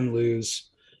over, win, lose,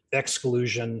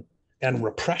 exclusion, and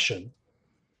repression,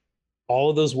 all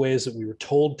of those ways that we were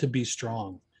told to be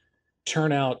strong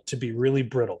turn out to be really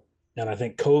brittle. And I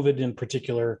think COVID in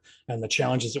particular and the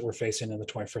challenges that we're facing in the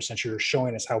 21st century are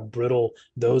showing us how brittle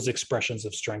those expressions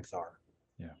of strength are.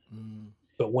 Yeah.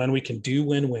 But when we can do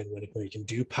win-win, when we can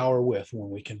do power with, when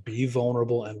we can be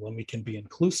vulnerable, and when we can be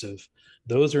inclusive,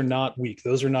 those are not weak.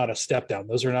 Those are not a step down.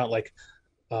 Those are not like,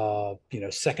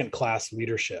 second-class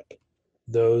leadership.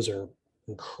 Those are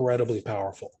incredibly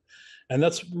powerful. And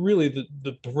that's really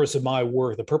the purpose of my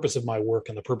work. The purpose of my work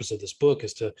and the purpose of this book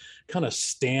is to kind of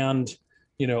stand,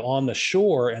 on the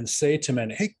shore and say to men,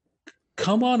 hey,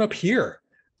 come on up here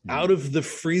out of the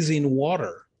freezing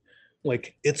water.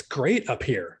 Like, it's great up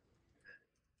here.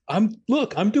 I'm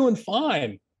doing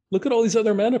fine. Look at all these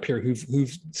other men up here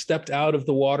who've stepped out of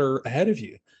the water ahead of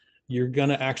you. You're going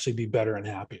to actually be better and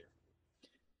happier.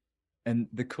 And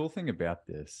the cool thing about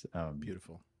this,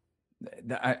 Beautiful.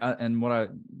 And what I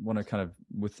want to kind of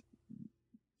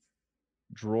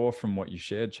withdraw from what you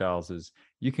shared, Charles, is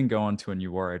you can go on to a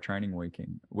new warrior training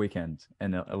weekend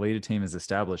and a leader team is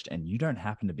established, and you don't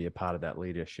happen to be a part of that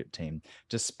leadership team,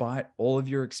 despite all of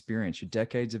your experience, your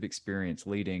decades of experience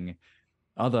leading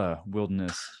other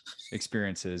wilderness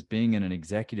experiences, being in an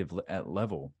executive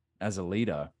level as a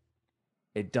leader.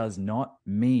 It does not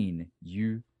mean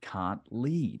you can't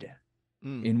lead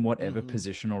in whatever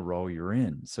position or role you're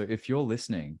in. So if you're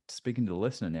listening, speaking to the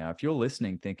listener now, if you're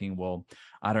listening thinking, well,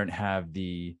 I don't have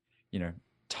the,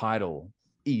 title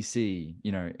EC,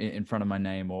 in front of my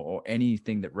name or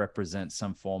anything that represents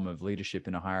some form of leadership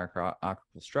in a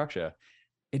hierarchical structure,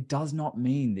 it does not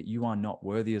mean that you are not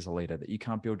worthy as a leader, that you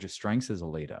can't build your strengths as a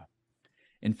leader.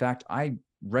 In fact, I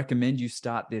recommend you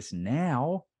start this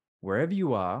now, wherever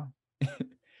you are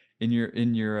in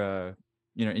your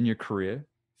career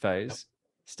phase.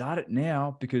 Start it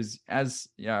now, because as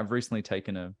I've recently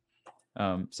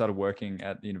started working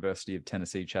at the University of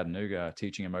Tennessee, Chattanooga,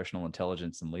 teaching emotional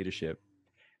intelligence and leadership.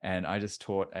 And I just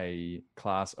taught a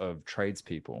class of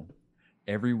tradespeople.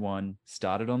 Everyone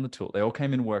started on the tool. They all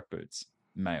came in work boots,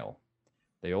 male.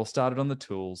 They all started on the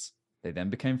tools. They then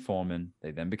became foremen.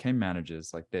 They then became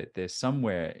managers. Like they're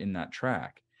somewhere in that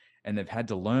track, and they've had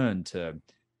to learn to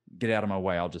get out of my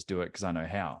way. I'll just do it because I know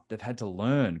how. They've had to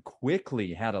learn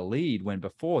quickly how to lead, when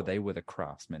before they were the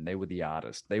craftsman. They were the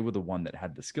artist. They were the one that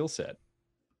had the skill set.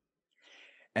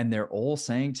 And they're all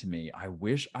saying to me, I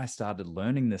wish I started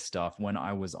learning this stuff when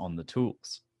I was on the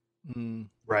tools.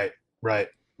 Right.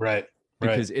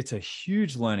 Because it's a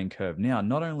huge learning curve now.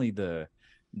 Not only the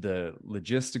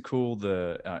logistical,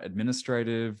 the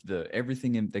administrative, the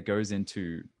everything that goes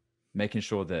into making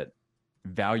sure that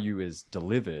value is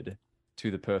delivered to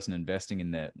the person investing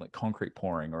in their, like, concrete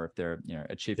pouring, or if they're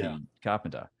a chippy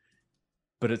carpenter.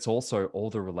 but it's also all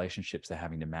the relationships they're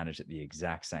having to manage at the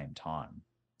exact same time.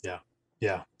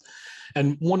 Yeah.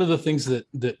 And one of the things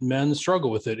that men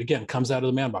struggle with, it again comes out of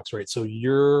the man box, right? So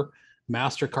your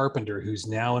master carpenter who's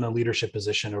now in a leadership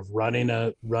position of running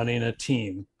a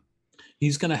team,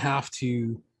 he's going to have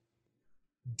to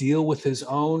deal with his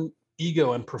own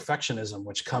ego and perfectionism,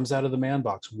 which comes out of the man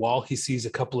box while he sees a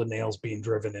couple of nails being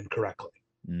driven incorrectly,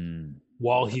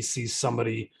 while he sees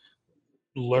somebody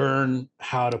learn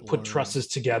how to put trusses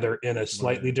together in a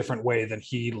slightly different way than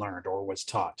he learned or was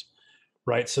taught.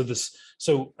 Right.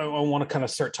 So I want to kind of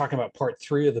start talking about part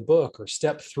 3 of the book, or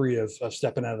step 3 of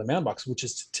stepping out of the man box, which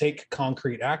is to take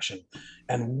concrete action.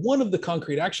 And one of the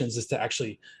concrete actions is to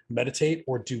actually meditate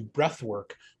or do breath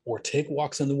work or take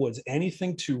walks in the woods,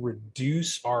 anything to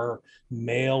reduce our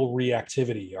male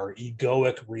reactivity, our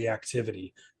egoic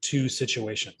reactivity to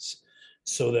situations,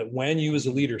 so that when you as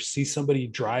a leader see somebody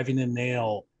driving a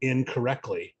nail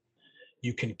incorrectly,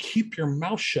 you can keep your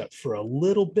mouth shut for a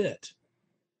little bit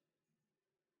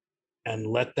and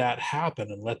let that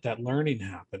happen and let that learning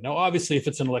happen. Now, obviously, if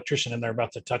it's an electrician and they're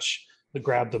about to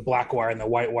grab the black wire and the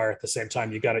white wire at the same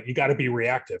time, you got to be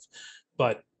reactive.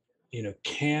 But,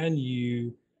 can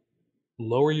you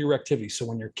lower your activity? So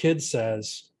when your kid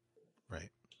says, right,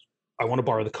 I want to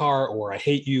borrow the car, or I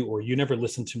hate you, or you never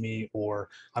listen to me, or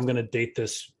I'm going to date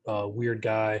this weird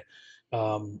guy,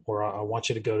 or I want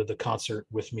you to go to the concert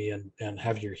with me and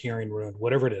have your hearing ruined,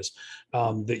 whatever it is,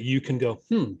 that you can go,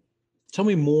 tell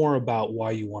me more about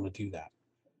why you want to do that.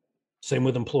 Same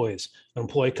with employees. An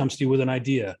employee comes to you with an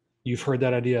idea. You've heard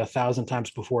that idea 1,000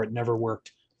 times before. It never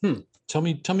worked. Tell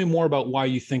me more about why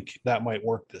you think that might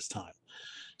work this time.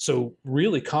 So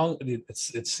really,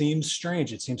 it seems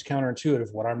strange. It seems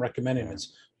counterintuitive. What I'm recommending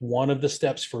is one of the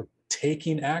steps for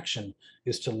taking action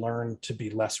is to learn to be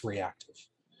less reactive.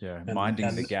 Yeah,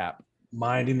 minding the gap.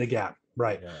 Minding the gap.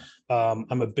 Right. Yeah.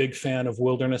 I'm a big fan of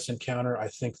wilderness encounter. I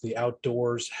think the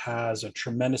outdoors has a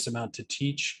tremendous amount to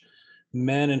teach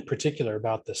men in particular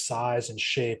about the size and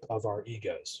shape of our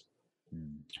egos.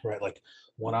 Right. Like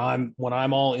when I'm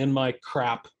all in my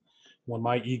crap, when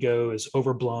my ego is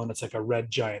overblown, it's like a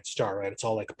red giant star, right? It's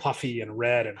all like puffy and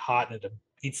red and hot, and it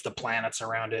eats the planets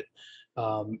around it.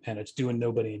 And it's doing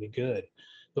nobody any good.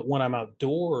 But when I'm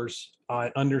outdoors,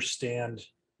 I understand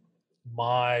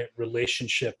my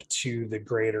relationship to the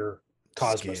greater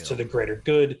cosmos, to the greater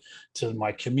good, to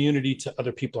my community, to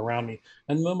other people around me.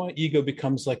 And then my ego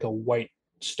becomes like a white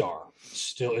star.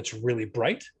 Still, it's really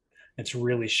bright. It's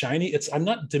really shiny. I'm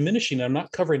not diminishing, I'm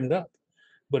not covering it up,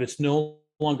 but it's no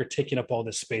longer taking up all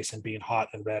this space and being hot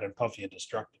and red and puffy and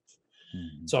destructive.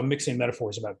 So I'm mixing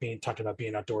metaphors about talking about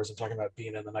being outdoors and talking about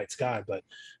being in the night sky, but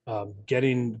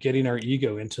getting our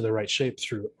ego into the right shape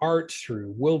through art,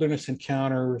 through wilderness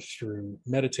encounter, through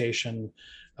meditation,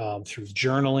 through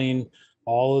journaling,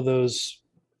 all of those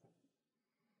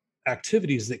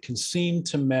activities that can seem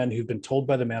to men who've been told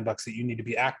by the man box that you need to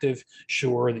be active,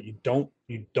 sure, that you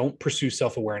don't pursue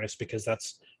self-awareness because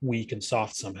that's weak and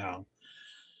soft somehow.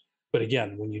 But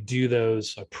again, when you do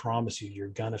those, I promise you're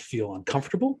going to feel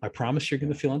uncomfortable. I promise you're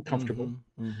going to feel uncomfortable.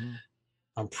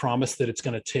 I promise that it's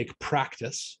going to take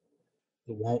practice.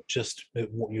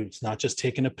 It's not just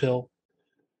taking a pill.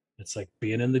 It's like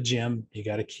being in the gym. You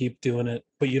got to keep doing it,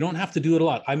 but you don't have to do it a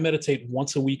lot. I meditate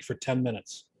once a week for 10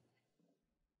 minutes.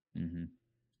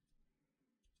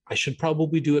 I should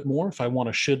probably do it more if I want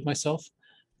to should myself,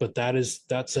 but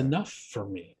that's enough for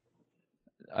me.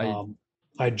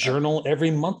 I journal every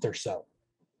month or so.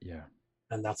 Yeah.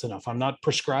 And that's enough. I'm not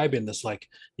prescribing this, like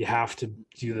you have to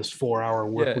do this 4-hour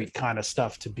work week kind of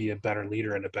stuff to be a better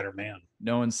leader and a better man.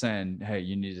 No one's saying, hey,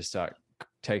 you need to start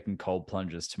taking cold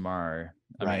plunges tomorrow.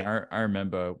 I mean, I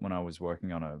remember when I was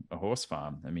working on a horse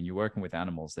farm. I mean, you're working with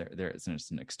animals. There's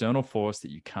an external force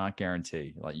that you can't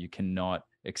guarantee. Like you cannot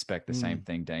expect the same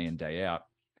thing day in, day out.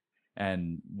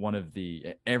 And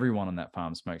everyone on that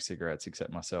farm smokes cigarettes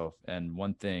except myself. And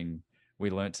one thing we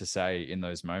learned to say in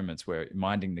those moments where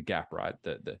minding the gap, right?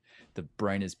 The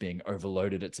brain is being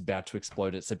overloaded. It's about to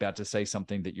explode. It's about to say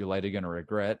something that you're later going to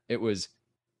regret. It was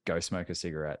go smoke a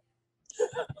cigarette.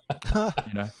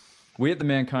 We at the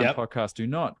Mankind Podcast do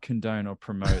not condone or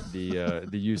promote the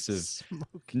use of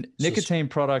nicotine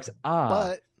products.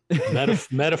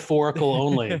 Metaphorical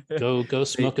only. Go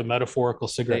smoke a metaphorical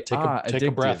cigarette. Take a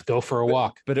breath. Go for a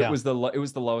walk. But it was the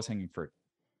lowest hanging fruit.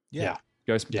 Yeah.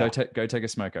 Go take a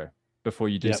smoko before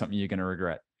you do something you're going to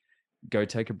regret. Go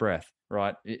take a breath,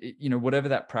 right? Whatever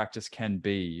that practice can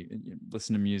be,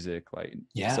 listen to music,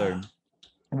 so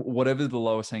whatever the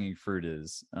lowest hanging fruit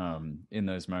is, in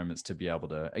those moments to be able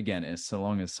to, again, so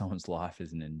long as someone's life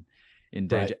isn't in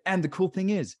danger. And the cool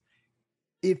thing is,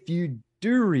 if you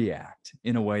do react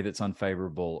in a way that's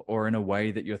unfavorable, or in a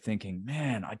way that you're thinking,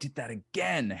 man, I did that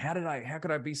again. How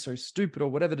could I be so stupid or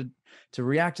whatever to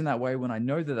react in that way when I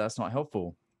know that that's not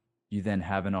helpful? You then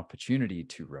have an opportunity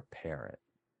to repair it.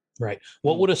 Right.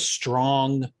 What would a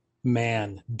strong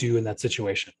man do in that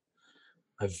situation?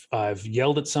 I've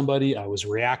yelled at somebody. I was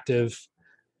reactive.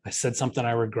 I said something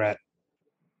I regret.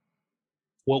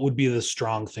 What would be the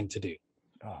strong thing to do?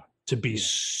 To be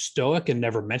stoic and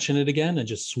never mention it again and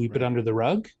just sweep it under the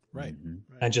rug? Right.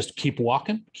 And just keep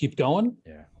walking, keep going?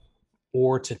 Yeah.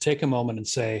 Or to take a moment and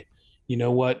say, you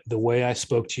know what? The way I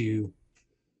spoke to you,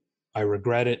 I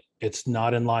regret it. It's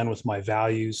not in line with my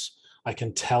values. I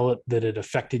can tell it that it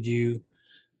affected you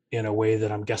in a way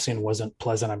that I'm guessing wasn't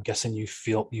pleasant. I'm guessing you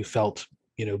felt,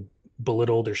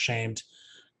 belittled or shamed.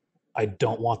 I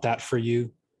don't want that for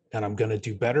you, and I'm going to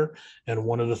do better. And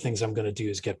one of the things I'm going to do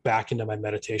is get back into my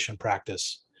meditation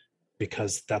practice,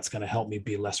 because that's going to help me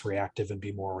be less reactive and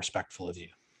be more respectful of you.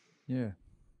 Yeah.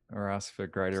 Or ask for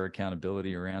greater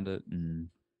accountability around it. And,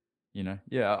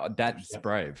 that's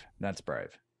brave. That's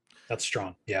brave. That's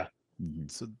strong. Yeah. Mm-hmm.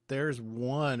 So there's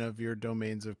one of your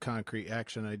domains of concrete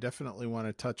action. I definitely want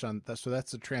to touch on that. So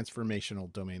that's a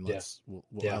transformational domain. We'll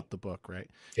out the book, right?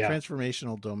 Yeah.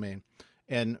 Transformational domain.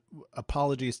 And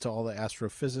apologies to all the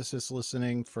astrophysicists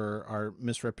listening for our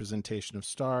misrepresentation of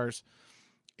stars.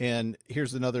 And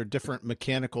here's another different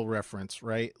mechanical reference,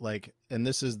 right? Like, and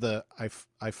this is the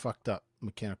I fucked up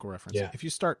mechanical reference. Yeah. If you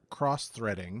start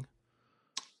cross-threading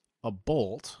a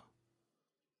bolt,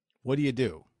 what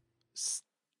do?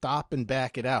 Stop and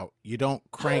back it out. You don't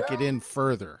crank it in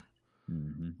further,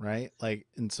 right? Like,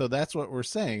 and so that's what we're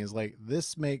saying is like,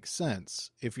 this makes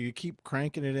sense. If you keep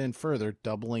cranking it in further,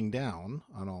 doubling down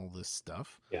on all this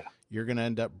stuff, you're going to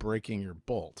end up breaking your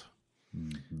bolt.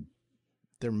 Mm-hmm.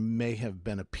 There may have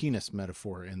been a penis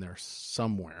metaphor in there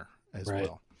somewhere as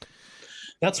well.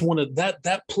 That's one of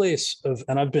that place of,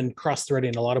 and I've been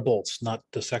cross-threading a lot of bolts, not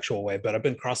the sexual way, but I've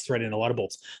been cross-threading a lot of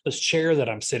bolts. This chair that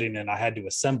I'm sitting in, I had to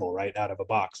assemble right out of a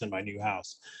box in my new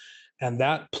house. And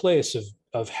that place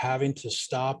of having to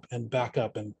stop and back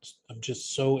up, and I'm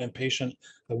just so impatient.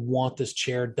 I want this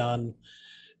chair done,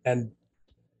 and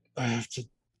I have to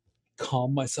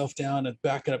calm myself down and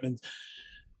back it up.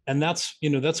 And that's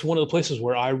one of the places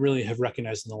where I really have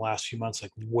recognized in the last few months,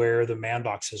 like, where the man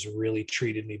box has really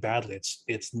treated me badly.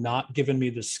 It's not given me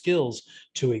the skills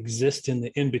to exist in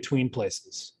the in-between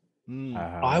places.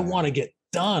 I want to get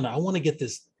done. I want to get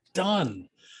this done.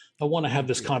 I want to have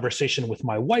this conversation with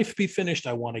my wife be finished.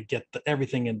 I want to get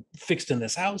everything fixed in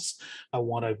this house. I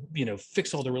want to,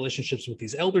 fix all the relationships with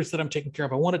these elders that I'm taking care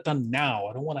of. I want it done now.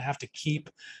 I don't want to have to keep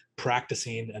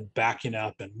practicing and backing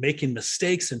up and making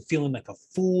mistakes and feeling like a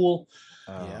fool.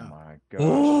 My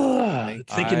gosh.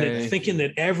 Thinking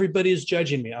that everybody is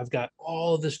judging me. I've got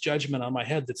all of this judgment on my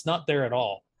head that's not there at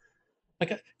all.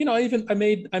 Like, I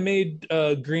made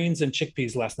greens and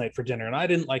chickpeas last night for dinner, and I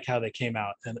didn't like how they came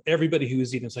out. And everybody who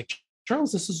was eating was like,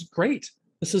 Charles, this is great.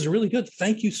 This is really good.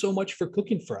 Thank you so much for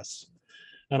cooking for us.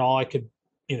 And all I could,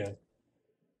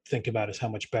 think about is how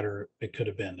much better it could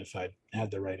have been if I'd had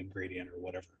the right ingredient or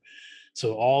whatever.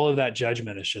 So all of that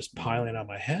judgment is just piling on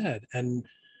my head. And,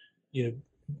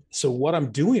 so what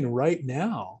I'm doing right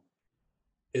now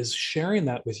is sharing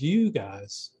that with you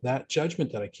guys, that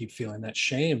judgment that I keep feeling, that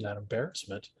shame, that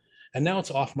embarrassment. And now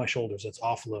it's off my shoulders, it's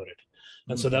offloaded.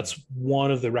 And so that's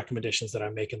one of the recommendations that I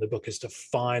make in the book, is to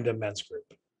find a men's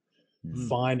group.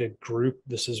 Find a group.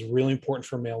 This is really important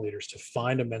for male leaders, to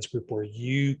find a men's group where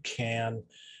you can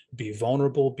be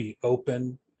vulnerable, be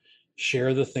open,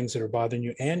 share the things that are bothering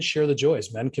you, and share the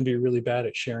joys. Men can be really bad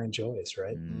at sharing joys,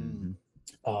 right?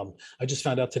 I just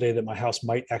found out today that my house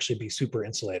might actually be super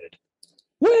insulated.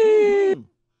 Whee!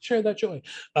 Share that joy.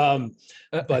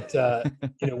 But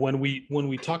when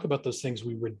we talk about those things,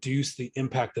 we reduce the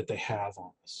impact that they have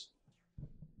on us.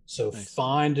 So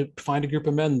find a group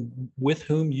of men with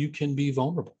whom you can be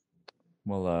vulnerable.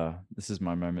 Well, this is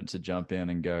my moment to jump in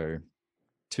and go,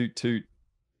 toot toot,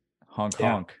 honk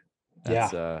honk.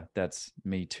 That's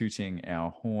me tooting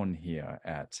our horn here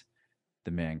at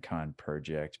the Mankind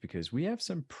Project, because we have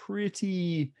some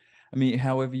pretty,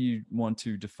 however you want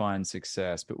to define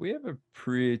success, but we have a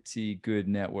pretty good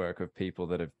network of people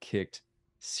that have kicked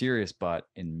serious butt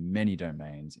in many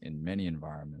domains, in many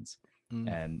environments,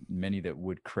 and many that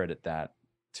would credit that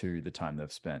to the time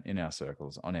they've spent in our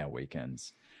circles on our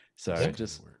weekends. So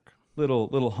just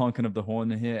little honking of the horn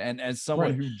here. And as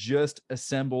someone who just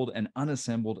assembled and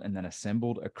unassembled and then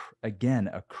assembled a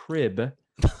crib,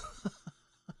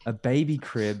 a baby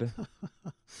crib.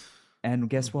 And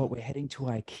guess what? We're heading to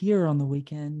IKEA on the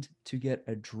weekend to get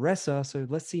a dresser. So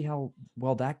let's see how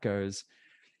well that goes.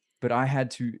 but I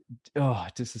had to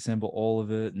disassemble all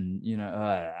of it, and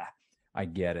I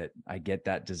get it. I get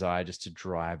that desire just to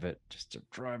drive it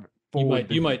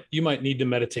forward. You might need to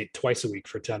meditate twice a week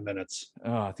for 10 minutes.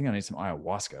 Oh, I think I need some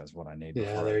ayahuasca is what I need.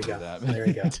 Yeah, before there I you do go. that. There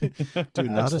you go. Do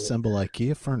not assemble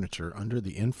IKEA furniture under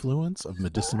the influence of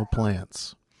medicinal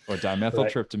plants. Or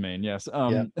dimethyltryptamine, yes.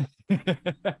 I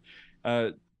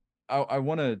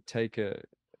want to take a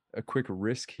quick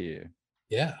risk here,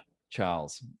 Yeah.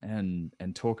 Charles, and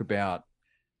talk about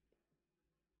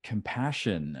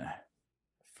compassion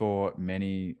for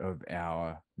many of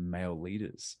our male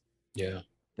leaders. Yeah.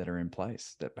 That are in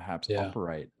place that perhaps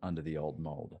operate under the old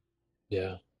mold.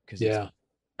 Yeah. Because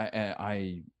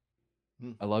I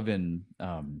love in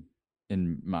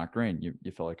Mark Green,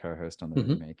 your fellow co-host on the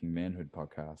Remaking Manhood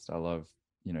podcast. I love,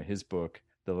 his book,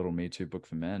 The Little Me Too Book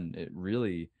for Men. It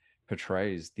really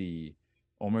portrays the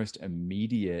almost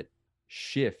immediate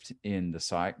shift in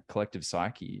the collective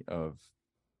psyche of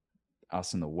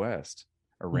us in the West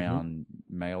around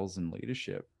males in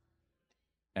leadership.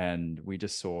 And we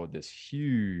just saw this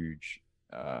huge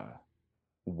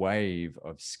wave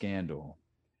of scandal,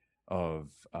 of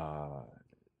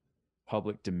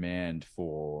public demand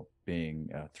for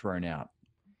being thrown out,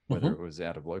 whether it was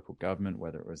out of local government,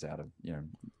 whether it was out of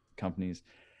companies.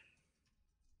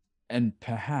 And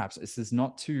perhaps this is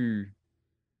not to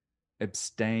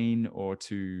abstain or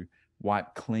to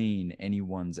wipe clean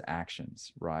anyone's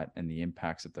actions, right, and the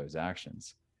impacts of those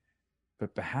actions.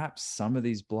 But perhaps some of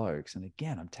these blokes, and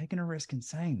again, I'm taking a risk in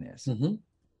saying this,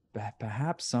 but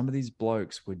perhaps some of these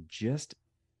blokes were just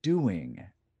doing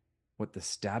what the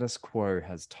status quo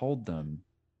has told them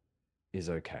is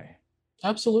okay.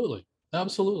 Absolutely.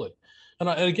 Absolutely. And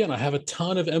again, I have a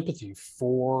ton of empathy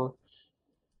for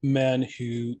men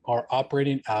who are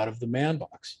operating out of the man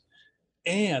box.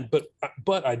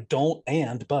 But I don't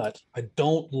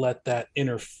let that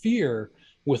interfere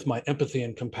with my empathy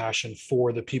and compassion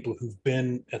for the people who've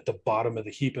been at the bottom of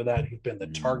the heap of that, who've been the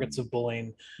targets of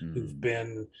bullying, who've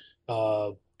been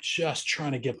just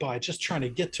trying to get by, just trying to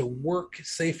get to work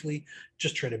safely,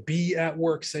 just trying to be at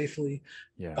work safely,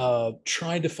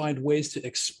 trying to find ways to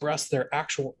express their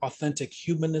actual authentic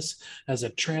humanness as a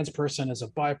trans person, as a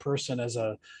bi person, as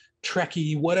a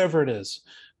Trekkie, whatever it is,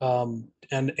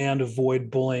 and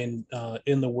avoid bullying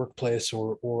in the workplace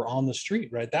or on the street,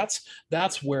 right?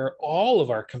 That's where all of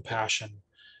our compassion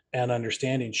and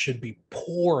understanding should be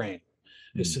pouring,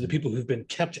 is to the people who've been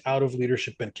kept out of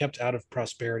leadership, been kept out of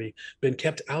prosperity, been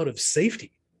kept out of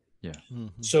safety. Yeah.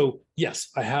 So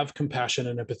yes, I have compassion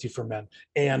and empathy for men,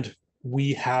 and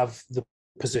we have the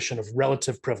position of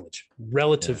relative privilege,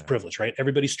 right?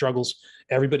 Everybody struggles.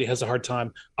 Everybody has a hard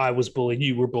time. I was bullied.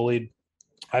 You were bullied.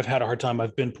 I've had a hard time.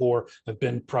 I've been poor. I've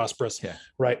been prosperous,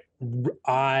 right?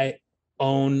 I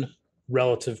own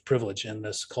relative privilege in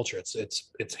this culture.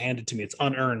 It's handed to me. It's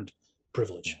unearned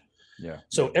privilege.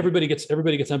 So everybody gets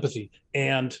empathy.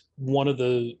 And one of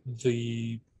the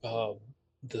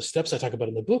steps I talk about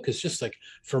in the book is just like,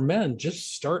 for men,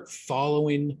 just start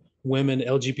following women,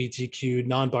 LGBTQ,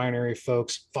 non-binary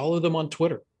folks. Follow them on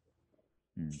Twitter.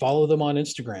 Follow them on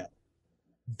Instagram.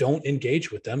 Don't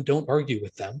engage with them. Don't argue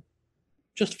with them.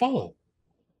 Just follow.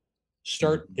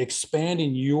 Start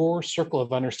expanding your circle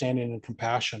of understanding and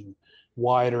compassion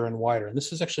wider and wider. And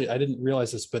this is actually, I didn't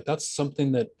realize this, but that's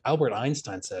something that Albert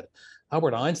Einstein said.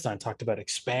 Albert Einstein talked about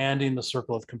expanding the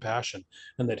circle of compassion,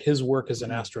 and that his work as an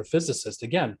astrophysicist,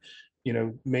 again,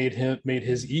 made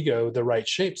his ego the right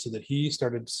shape, so that he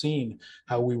started seeing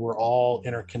how we were all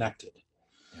interconnected.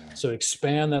 So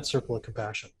expand that circle of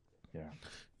compassion.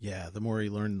 Yeah. The more he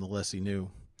learned, the less he knew.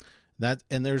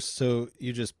 So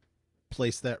you just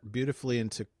place that beautifully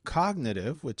into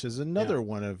cognitive, which is another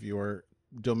one of your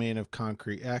domain of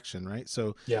concrete action, right?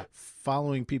 So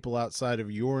following people outside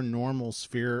of your normal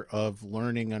sphere of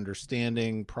learning,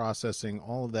 understanding, processing,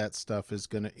 all of that stuff is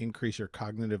going to increase your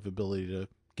cognitive ability to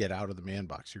get out of the man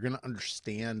box. You're going to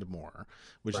understand more,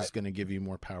 which is going to give you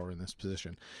more power in this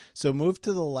position. So move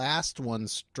to the last one,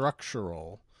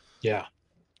 structural.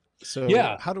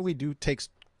 So how do we take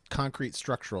concrete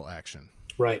structural action?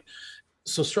 Right.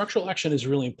 So structural action is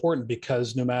really important,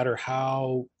 because no matter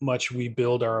how much we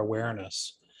build our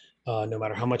awareness, no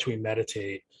matter how much we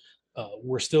meditate,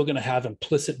 we're still going to have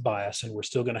implicit bias, and we're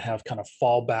still going to have kind of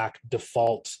fallback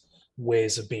default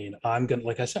ways of being.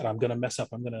 Like I said, I'm going to mess up.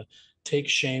 I'm going to take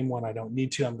shame when I don't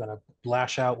need to. I'm going to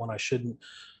lash out when I shouldn't.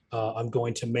 I'm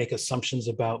going to make assumptions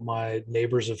about my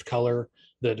neighbors of color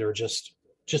that are just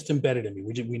embedded in me.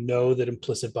 We know that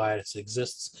implicit bias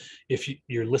exists. If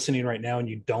you're listening right now and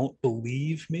you don't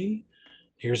believe me,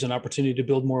 Here's an opportunity to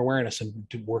build more awareness and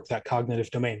to work that cognitive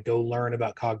domain. Go learn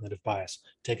about cognitive bias.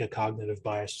 Take a cognitive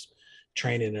bias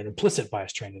training, an implicit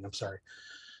bias training. I'm sorry.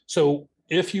 So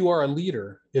if you are a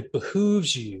leader, it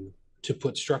behooves you to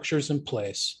put structures in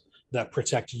place that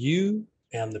protect you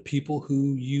and the people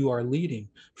who you are leading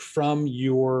from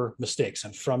your mistakes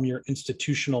and from your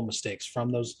institutional mistakes,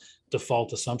 from those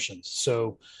default assumptions.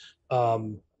 So, a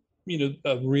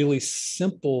really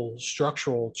simple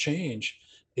structural change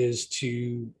is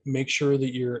to make sure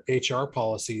that your HR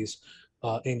policies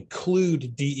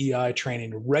include DEI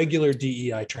training, regular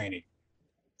DEI training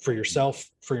for yourself,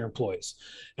 for your employees.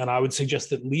 And I would suggest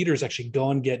that leaders actually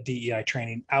go and get DEI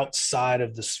training outside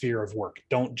of the sphere of work.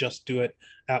 Don't just do it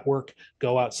at work,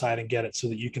 go outside and get it so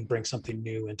that you can bring something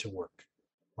new into work,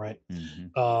 right?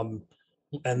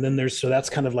 And then so that's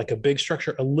kind of like a big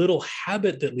structure. A little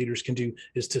habit that leaders can do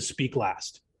is to speak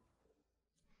last.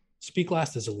 Speak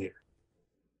last as a leader.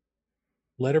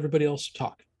 Let everybody else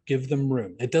talk. Give them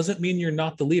room. It doesn't mean you're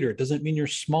not the leader. It doesn't mean you're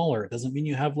smaller. It doesn't mean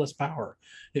you have less power.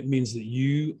 It means that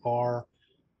you are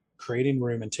creating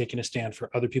room and taking a stand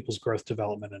for other people's growth,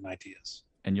 development, and ideas.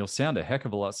 And you'll sound a heck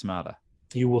of a lot smarter.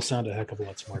 You will sound a heck of a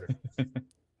lot smarter.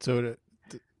 So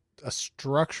a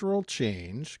structural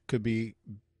change could be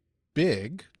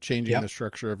big, changing the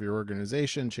structure of your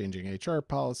organization, changing HR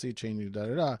policy, changing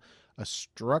A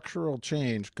structural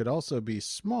change could also be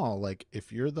small. Like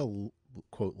if you're the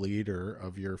quote leader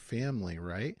of your family,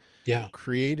 right? Yeah.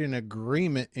 Create an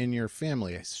agreement in your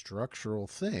family. A structural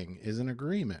thing is an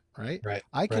agreement, right? Right.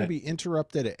 I can be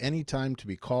interrupted at any time to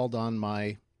be called on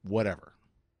my whatever.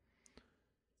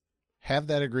 Have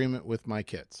that agreement with my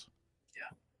kids.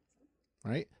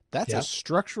 Yeah. Right? That's a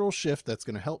structural shift that's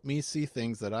going to help me see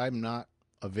things that I'm not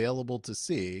available to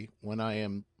see when I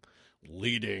am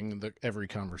leading every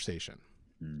conversation.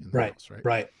 In the house,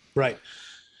 right.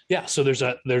 Yeah. So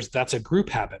that's a group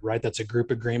habit, right? That's a group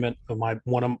agreement.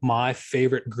 One of my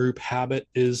favorite group habit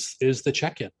is the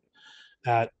check-in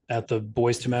at the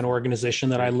Boys to Men organization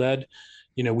that I led.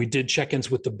 We did check-ins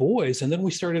with the boys, and then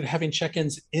we started having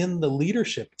check-ins in the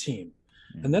leadership team.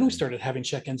 And then we started having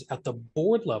check-ins at the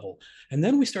board level. And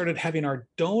then we started having our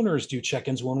donors do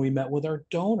check-ins when we met with our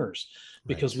donors,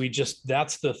 because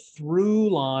that's the through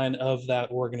line of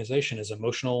that organization is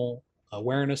emotional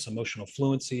awareness, emotional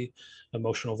fluency,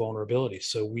 emotional vulnerability.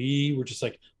 So we were just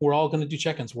like, we're all going to do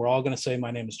check-ins. We're all going to say,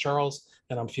 my name is Charles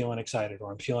and I'm feeling excited,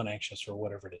 or I'm feeling anxious, or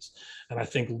whatever it is. And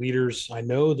I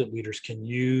know that leaders can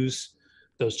use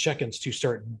those check-ins to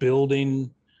start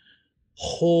building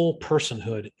whole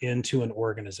personhood into an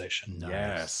organization.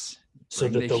 Yes. So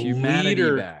that the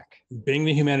leader bring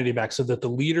the humanity back, so that the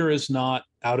leader is not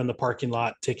out in the parking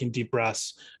lot taking deep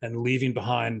breaths and leaving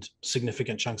behind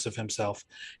significant chunks of himself,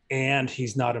 and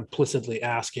he's not implicitly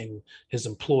asking his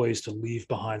employees to leave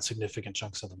behind significant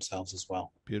chunks of themselves as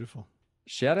well. Beautiful.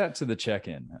 Shout out to the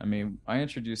check-in. I mean, I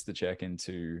introduced the check-in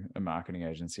to a marketing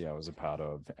agency I was a part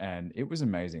of, and it was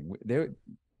amazing.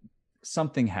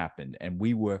 Something happened and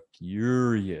we were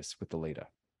furious with the leader,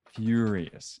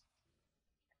 furious.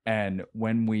 And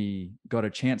when we got a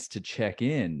chance to check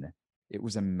in, it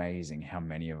was amazing how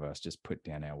many of us just put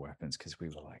down our weapons, because we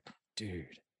were like, dude,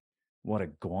 what a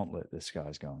gauntlet this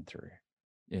guy's going through,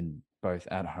 in both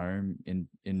at home,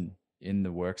 in the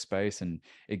workspace. And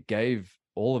it gave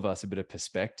all of us a bit of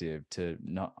perspective to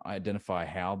not identify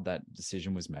how that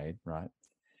decision was made, right?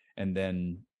 And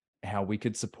then how we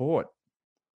could support.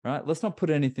 Right. Let's not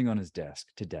put anything on his desk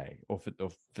today or for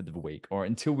the week or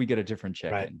until we get a different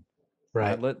check-in.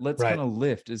 Right. Let's kind of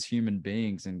lift as human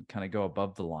beings and kind of go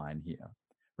above the line here,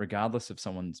 regardless of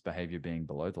someone's behavior being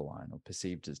below the line or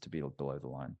perceived as to be below the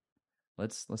line.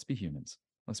 Let's be humans.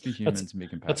 Let's be humans and be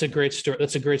compassionate. That's a great story.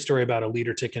 That's a great story about a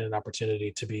leader taking an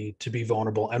opportunity to be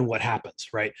vulnerable, and what happens,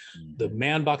 right? Mm-hmm. The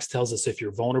man box tells us if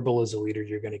you're vulnerable as a leader,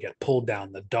 you're going to get pulled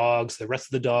down. The rest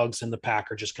of the dogs in the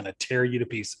pack are just going to tear you to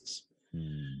pieces.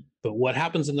 But what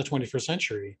happens in the 21st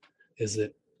century is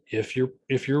that if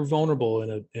you're vulnerable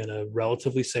in a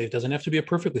relatively safe, doesn't have to be a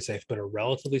perfectly safe, but a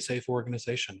relatively safe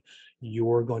organization,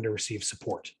 you're going to receive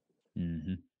support.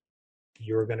 Mm-hmm.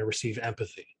 You're going to receive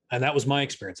empathy. And that was my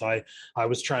experience. I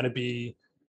was trying to be,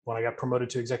 when I got promoted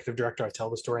to executive director, I tell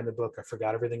the story in the book. I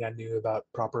forgot everything I knew about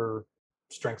proper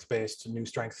strength-based new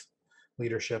strength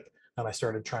leadership. And I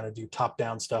started trying to do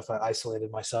top-down stuff. I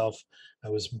isolated myself. I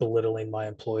was belittling my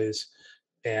employees,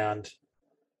 and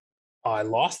I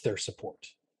lost their support.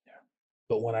 Yeah.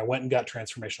 But when I went and got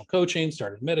transformational coaching,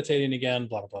 started meditating again,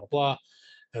 blah, blah, blah, blah,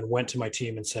 and went to my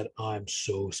team and said, I'm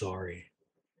so sorry.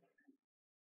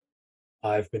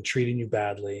 I've been treating you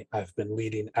badly. I've been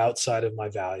leading outside of my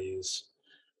values.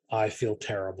 I feel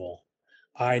terrible.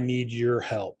 I need your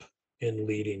help in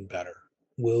leading better.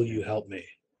 Will you help me?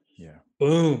 Yeah.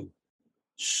 Boom.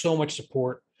 So much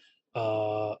support,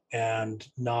 and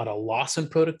not a loss in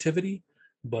productivity,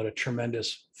 but a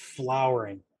tremendous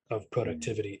flowering of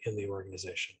productivity in the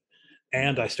organization.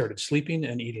 And I started sleeping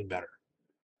and eating better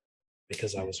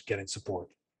because I was getting support.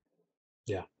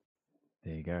 Yeah.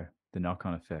 There you go. The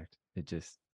knock-on effect. It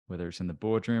just, whether it's in the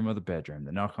boardroom or the bedroom,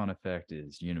 the knock-on effect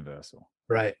is universal.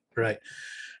 Right.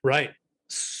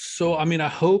 So, I mean, I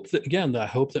hope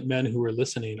that men who are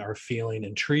listening are feeling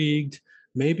intrigued,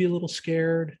 maybe a little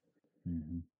scared,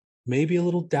 maybe a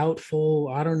little doubtful.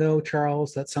 I don't know,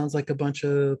 Charles. That sounds like a bunch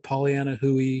of Pollyanna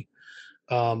hooey.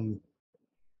 Go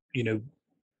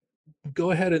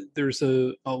ahead.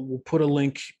 We'll put a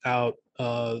link out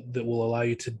that will allow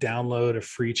you to download a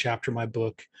free chapter of my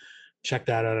book. Check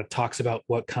that out. It talks about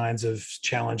what kinds of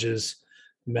challenges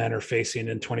men are facing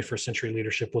in 21st century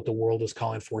leadership, what the world is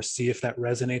calling for. See if that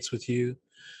resonates with you.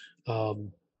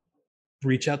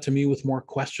 Reach out to me with more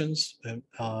questions, and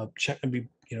check and be,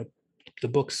 the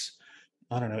book's,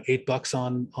 I don't know,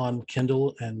 $8 on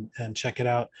Kindle, and check it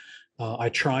out. I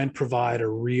try and provide a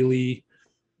really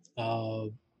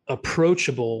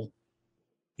approachable,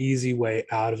 easy way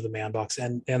out of the man box,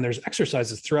 and there's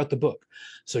exercises throughout the book,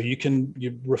 so you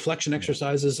reflection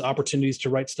exercises, opportunities to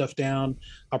write stuff down,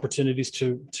 opportunities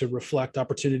to reflect,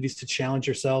 opportunities to challenge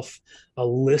yourself, a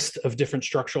list of different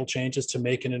structural changes to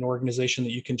make in an organization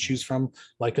that you can choose from,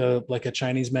 like a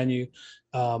Chinese menu.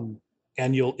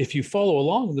 And if you follow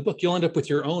along in the book, you'll end up with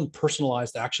your own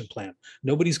personalized action plan.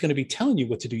 Nobody's going to be telling you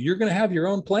what to do. You're going to have your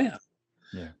own plan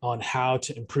on how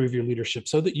to improve your leadership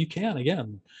so that you can,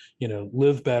 again,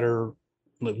 live better,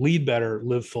 lead better,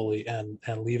 live fully, and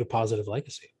leave a positive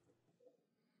legacy.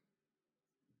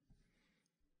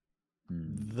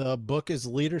 The book is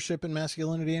Leadership and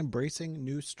Masculinity, Embracing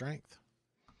New Strength.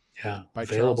 Yeah. By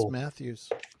available. Charles Mathews.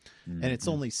 And it's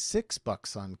only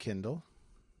 $6 on Kindle.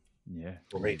 Yeah.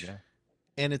 Great.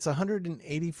 And it's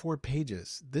 184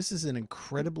 pages. This is an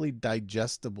incredibly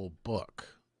digestible book.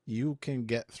 You can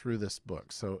get through this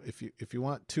book. So if you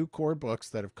want two core books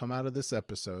that have come out of this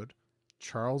episode,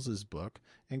 Charles's book,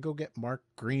 and go get Mark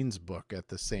Green's book at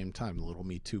the same time, the Little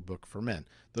Me Too book for men.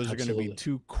 Those are going to be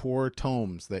two core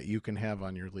tomes that you can have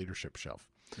on your leadership shelf.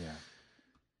 Yeah.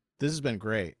 This has been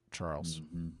great, Charles.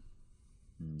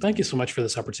 Thank you so much for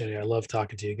this opportunity. I love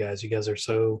talking to you guys. You guys are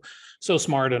so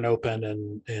smart and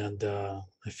open, and I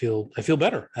feel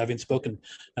better having spoken.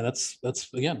 And that's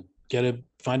again,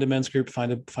 find a men's group,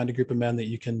 find a group of men that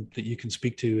you can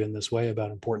speak to in this way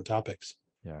about important topics.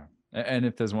 Yeah. And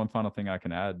if there's one final thing I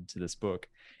can add to this book,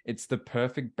 it's the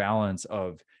perfect balance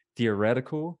of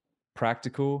theoretical,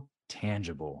 practical,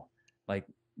 tangible. Like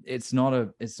it's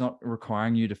not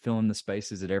requiring you to fill in the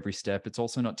spaces at every step. It's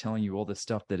also not telling you all this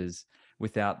stuff that is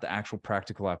without the actual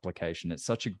practical application. It's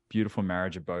such a beautiful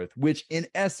marriage of both, which in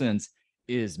essence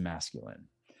is masculine.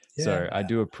 So I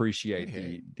do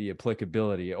appreciate the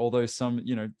applicability, although some,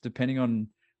 depending on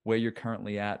where you're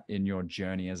currently at in your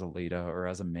journey as a leader or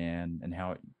as a man, and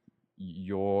how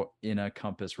your inner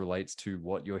compass relates to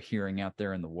what you're hearing out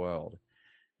there in the world,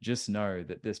 just know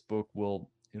that this book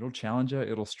it'll challenge you,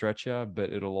 it'll stretch you,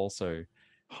 but it'll also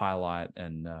highlight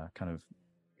and kind of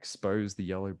expose the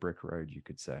yellow brick road, you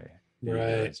could say.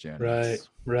 Right.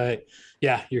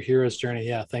 Yeah, your hero's journey.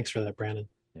 Yeah, thanks for that, Brandon.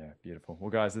 Yeah, beautiful. Well,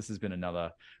 guys, this has been another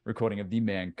recording of the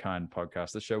Mankind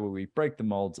Podcast, the show where we break the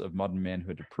molds of modern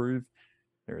manhood to prove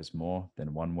there is more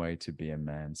than one way to be a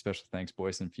man. Special thanks,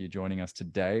 Boyson, for you joining us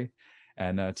today.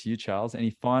 And to you, Charles,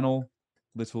 any final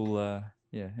little,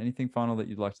 anything final that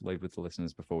you'd like to leave with the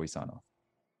listeners before we sign off?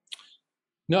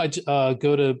 No,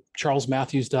 go to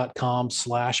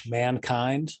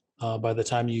charlesmatthews.com/mankind. By the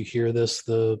time you hear this,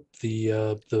 the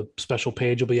special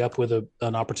page will be up with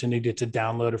an opportunity to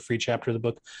download a free chapter of the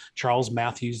book.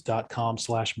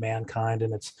 charlesmatthews.com/mankind,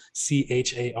 and it's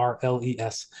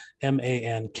CharlesMatthews,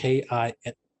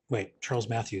 Charles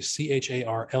Matthews,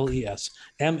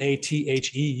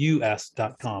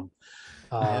 CharlesMattheus.com.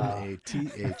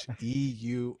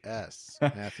 Mattheus.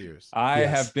 Matthews. I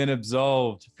have been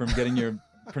absolved from getting your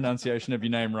pronunciation of your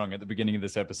name wrong at the beginning of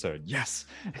this episode. Yes.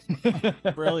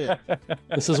 Brilliant.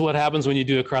 This is what happens when you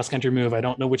do a cross-country move. I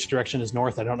don't know which direction is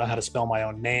north. I don't know how to spell my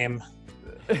own name.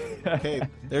 Okay,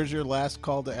 there's your last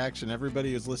call to action.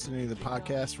 Everybody who's listening to the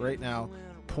podcast right now,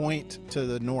 point to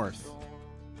the north.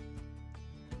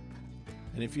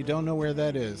 And if you don't know where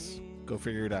that is, go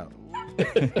figure it out.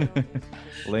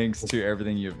 Links to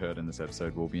everything you've heard in this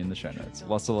episode will be in the show notes.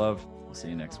 Lots of love. We'll see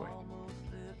you next week.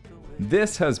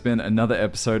 This has been another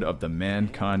episode of the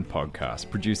Mankind Podcast,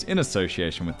 produced in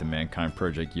association with the Mankind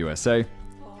Project USA.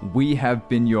 We have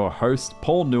been your hosts,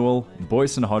 Paul Newell,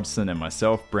 Boyson Hodgson, and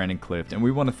myself, Brandon Clift, and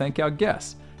we want to thank our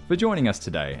guests for joining us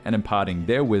today and imparting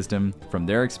their wisdom from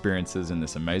their experiences in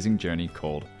this amazing journey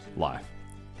called life.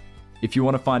 If you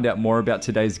want to find out more about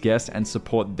today's guests and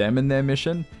support them in their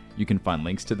mission, you can find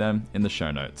links to them in the show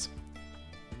notes.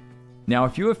 Now,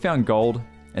 if you have found gold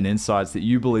and insights that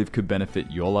you believe could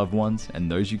benefit your loved ones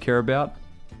and those you care about,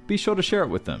 be sure to share it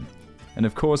with them. And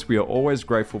of course, we are always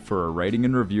grateful for a rating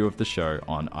and review of the show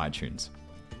on iTunes.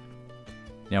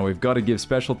 Now, we've got to give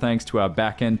special thanks to our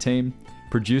back-end team,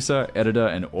 producer, editor,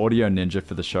 and audio ninja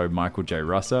for the show, Michael J.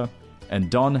 Russer, and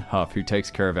Don Huff, who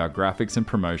takes care of our graphics and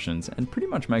promotions and pretty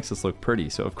much makes us look pretty.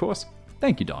 So, of course,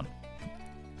 thank you, Don.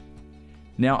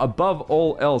 Now, above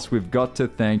all else, we've got to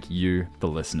thank you, the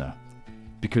listener,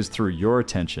 because through your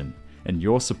attention and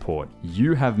your support,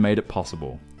 you have made it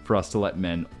possible for us to let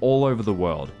men all over the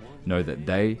world know that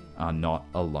they are not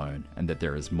alone and that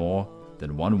there is more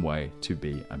than one way to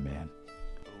be a man.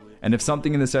 And if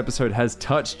something in this episode has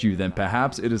touched you, then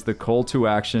perhaps it is the call to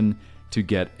action to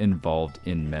get involved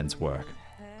in men's work.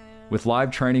 With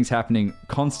live trainings happening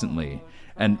constantly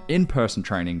and in-person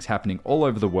trainings happening all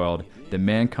over the world, the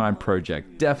Mankind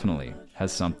Project definitely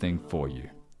has something for you.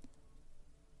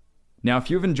 Now,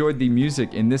 if you've enjoyed the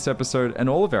music in this episode and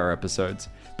all of our episodes,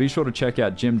 be sure to check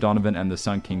out Jim Donovan and the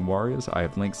Sun King Warriors. I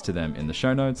have links to them in the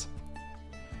show notes.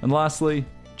 And lastly,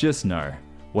 just know,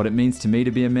 what it means to me to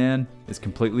be a man is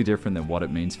completely different than what it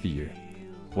means for you.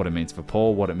 What it means for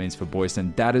Paul, what it means for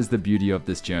Boyson, that is the beauty of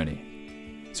this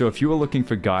journey. So if you are looking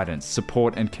for guidance,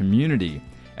 support, and community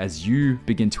as you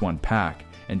begin to unpack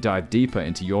and dive deeper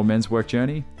into your men's work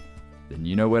journey, then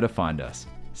you know where to find us.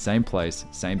 Same place,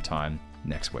 same time,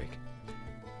 next week.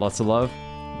 Lots of love.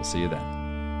 We'll see you then.